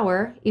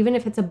flower, even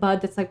if it's a bud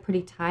that's like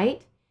pretty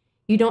tight,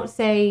 you don't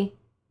say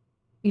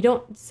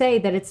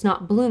that it's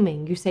not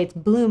blooming. You say it's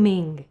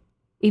blooming.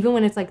 Even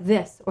when it's like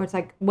this or it's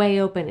like way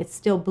open, it's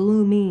still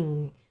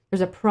blooming.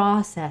 There's a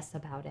process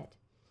about it.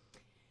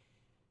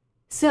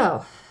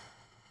 So,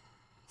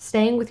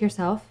 staying with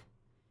yourself,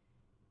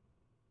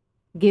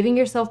 giving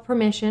yourself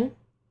permission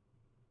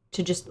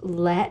to just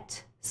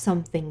let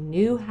something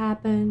new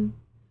happen,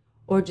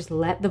 or just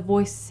let the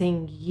voice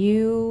sing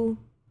you.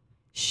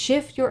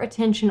 Shift your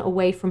attention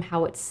away from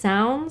how it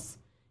sounds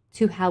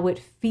to how it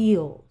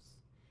feels.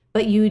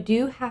 But you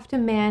do have to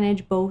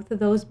manage both of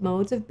those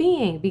modes of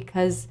being,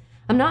 because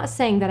I'm not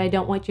saying that I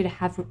don't want you to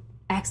have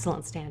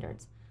excellent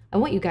standards. I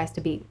want you guys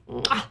to be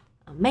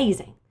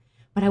amazing,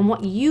 but I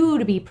want you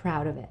to be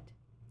proud of it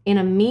in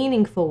a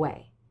meaningful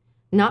way,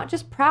 not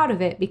just proud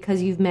of it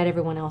because you've met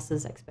everyone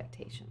else's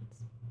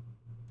expectations.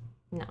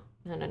 No.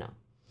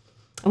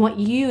 I want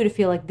you to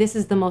feel like this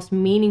is the most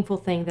meaningful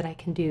thing that I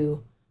can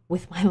do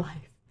with my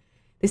life.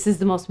 This is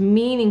the most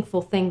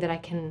meaningful thing that I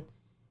can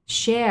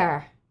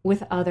share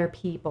with other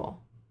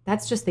people.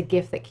 That's just the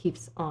gift that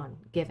keeps on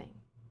giving.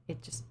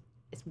 It's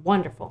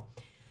wonderful.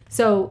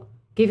 So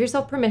give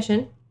yourself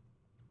permission.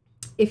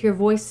 If your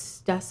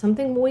voice does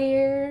something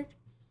weird,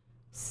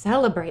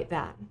 celebrate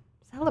that.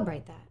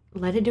 Celebrate that.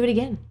 Let it do it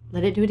again.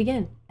 Let it do it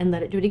again. And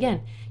let it do it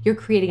again. You're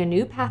creating a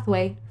new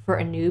pathway for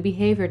a new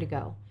behavior to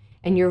go.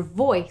 And your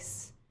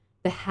voice,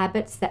 the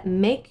habits that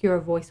make your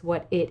voice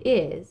what it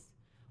is,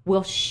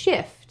 will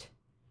shift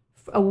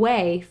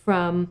away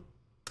from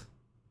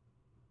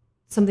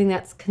something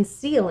that's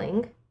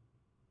concealing.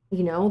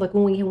 You know, like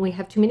when we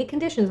have too many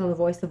conditions on the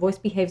voice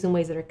behaves in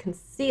ways that are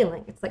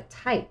concealing. It's like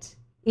tight,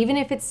 even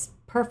if it's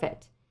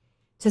perfect,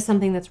 to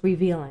something that's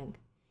revealing.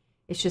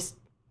 It's just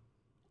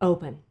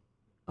open.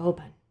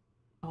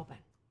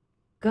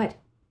 Good.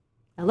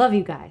 I love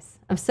you guys.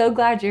 I'm so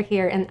glad you're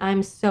here, and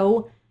I'm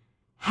so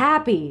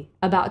happy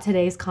about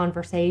today's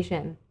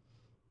conversation.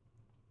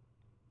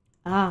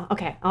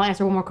 Okay, I'll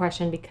answer one more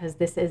question because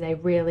this is a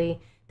really...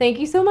 Thank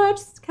you so much,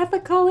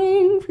 Catholic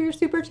Calling, for your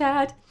super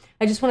chat.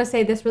 I just want to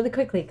say this really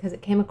quickly because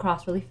it came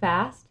across really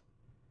fast.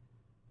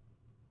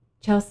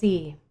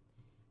 Chelsea,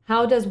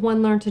 how does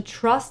one learn to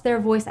trust their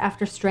voice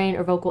after strain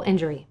or vocal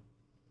injury?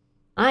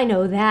 I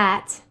know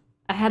that.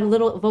 I had a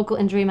little vocal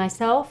injury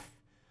myself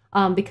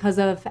because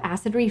of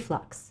acid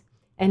reflux,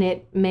 and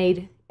it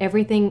made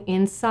everything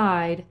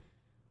inside,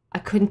 I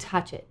couldn't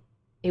touch it.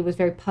 It was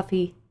very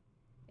puffy,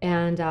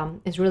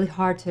 and it's really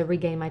hard to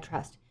regain my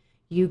trust.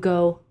 You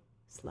go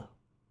slow.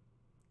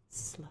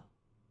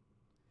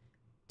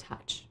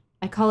 Touch.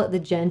 I call it the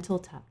gentle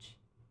touch.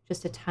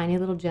 Just a tiny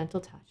little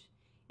gentle touch.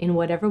 In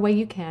whatever way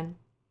you can,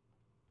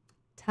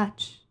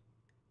 touch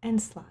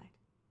and slide.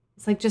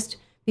 It's like just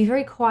be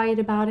very quiet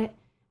about it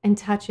and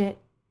touch it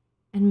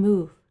and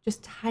move.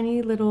 Just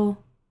tiny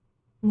little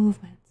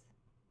movements.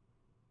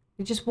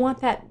 You just want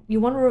that, you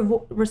want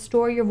to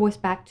restore your voice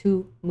back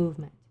to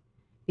movement.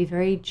 Be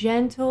very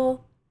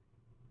gentle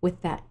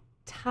with that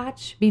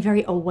touch. Be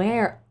very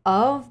aware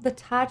of the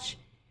touch.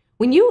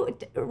 When you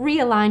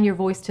realign your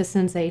voice to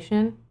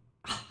sensation,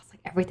 it's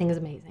like everything is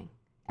amazing.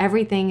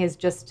 Everything is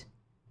just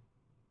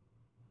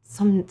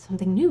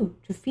something new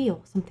to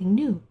feel, something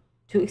new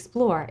to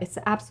explore. It's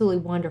absolutely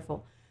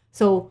wonderful.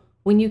 So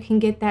when you can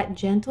get that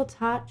gentle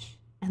touch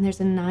and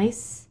there's a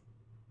nice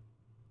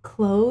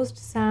closed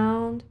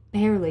sound,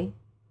 barely,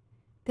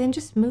 then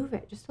just move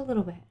it just a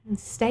little bit and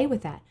stay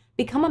with that.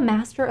 Become a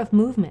master of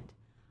movement.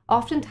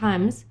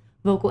 Oftentimes,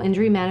 vocal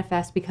injury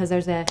manifests because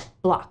there's a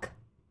block,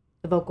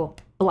 the vocal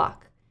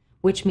block,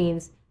 which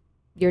means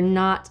you're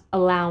not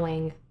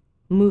allowing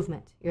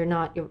movement.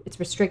 It's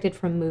restricted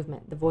from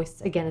movement. The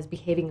voice, again, is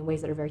behaving in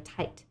ways that are very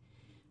tight.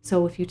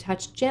 So if you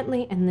touch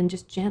gently and then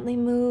just gently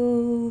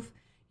move,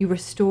 you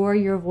restore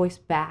your voice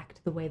back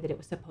to the way that it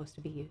was supposed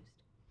to be used.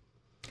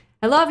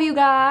 I love you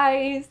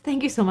guys.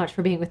 Thank you so much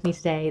for being with me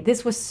today.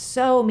 This was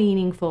so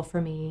meaningful for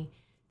me.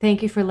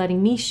 Thank you for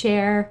letting me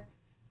share.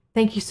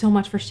 Thank you so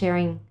much for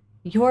sharing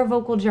your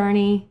vocal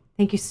journey.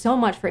 Thank you so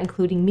much for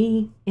including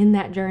me in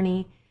that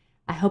journey.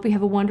 I hope you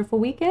have a wonderful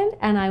weekend,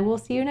 and I will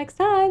see you next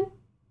time.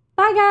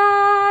 Bye,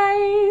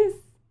 guys.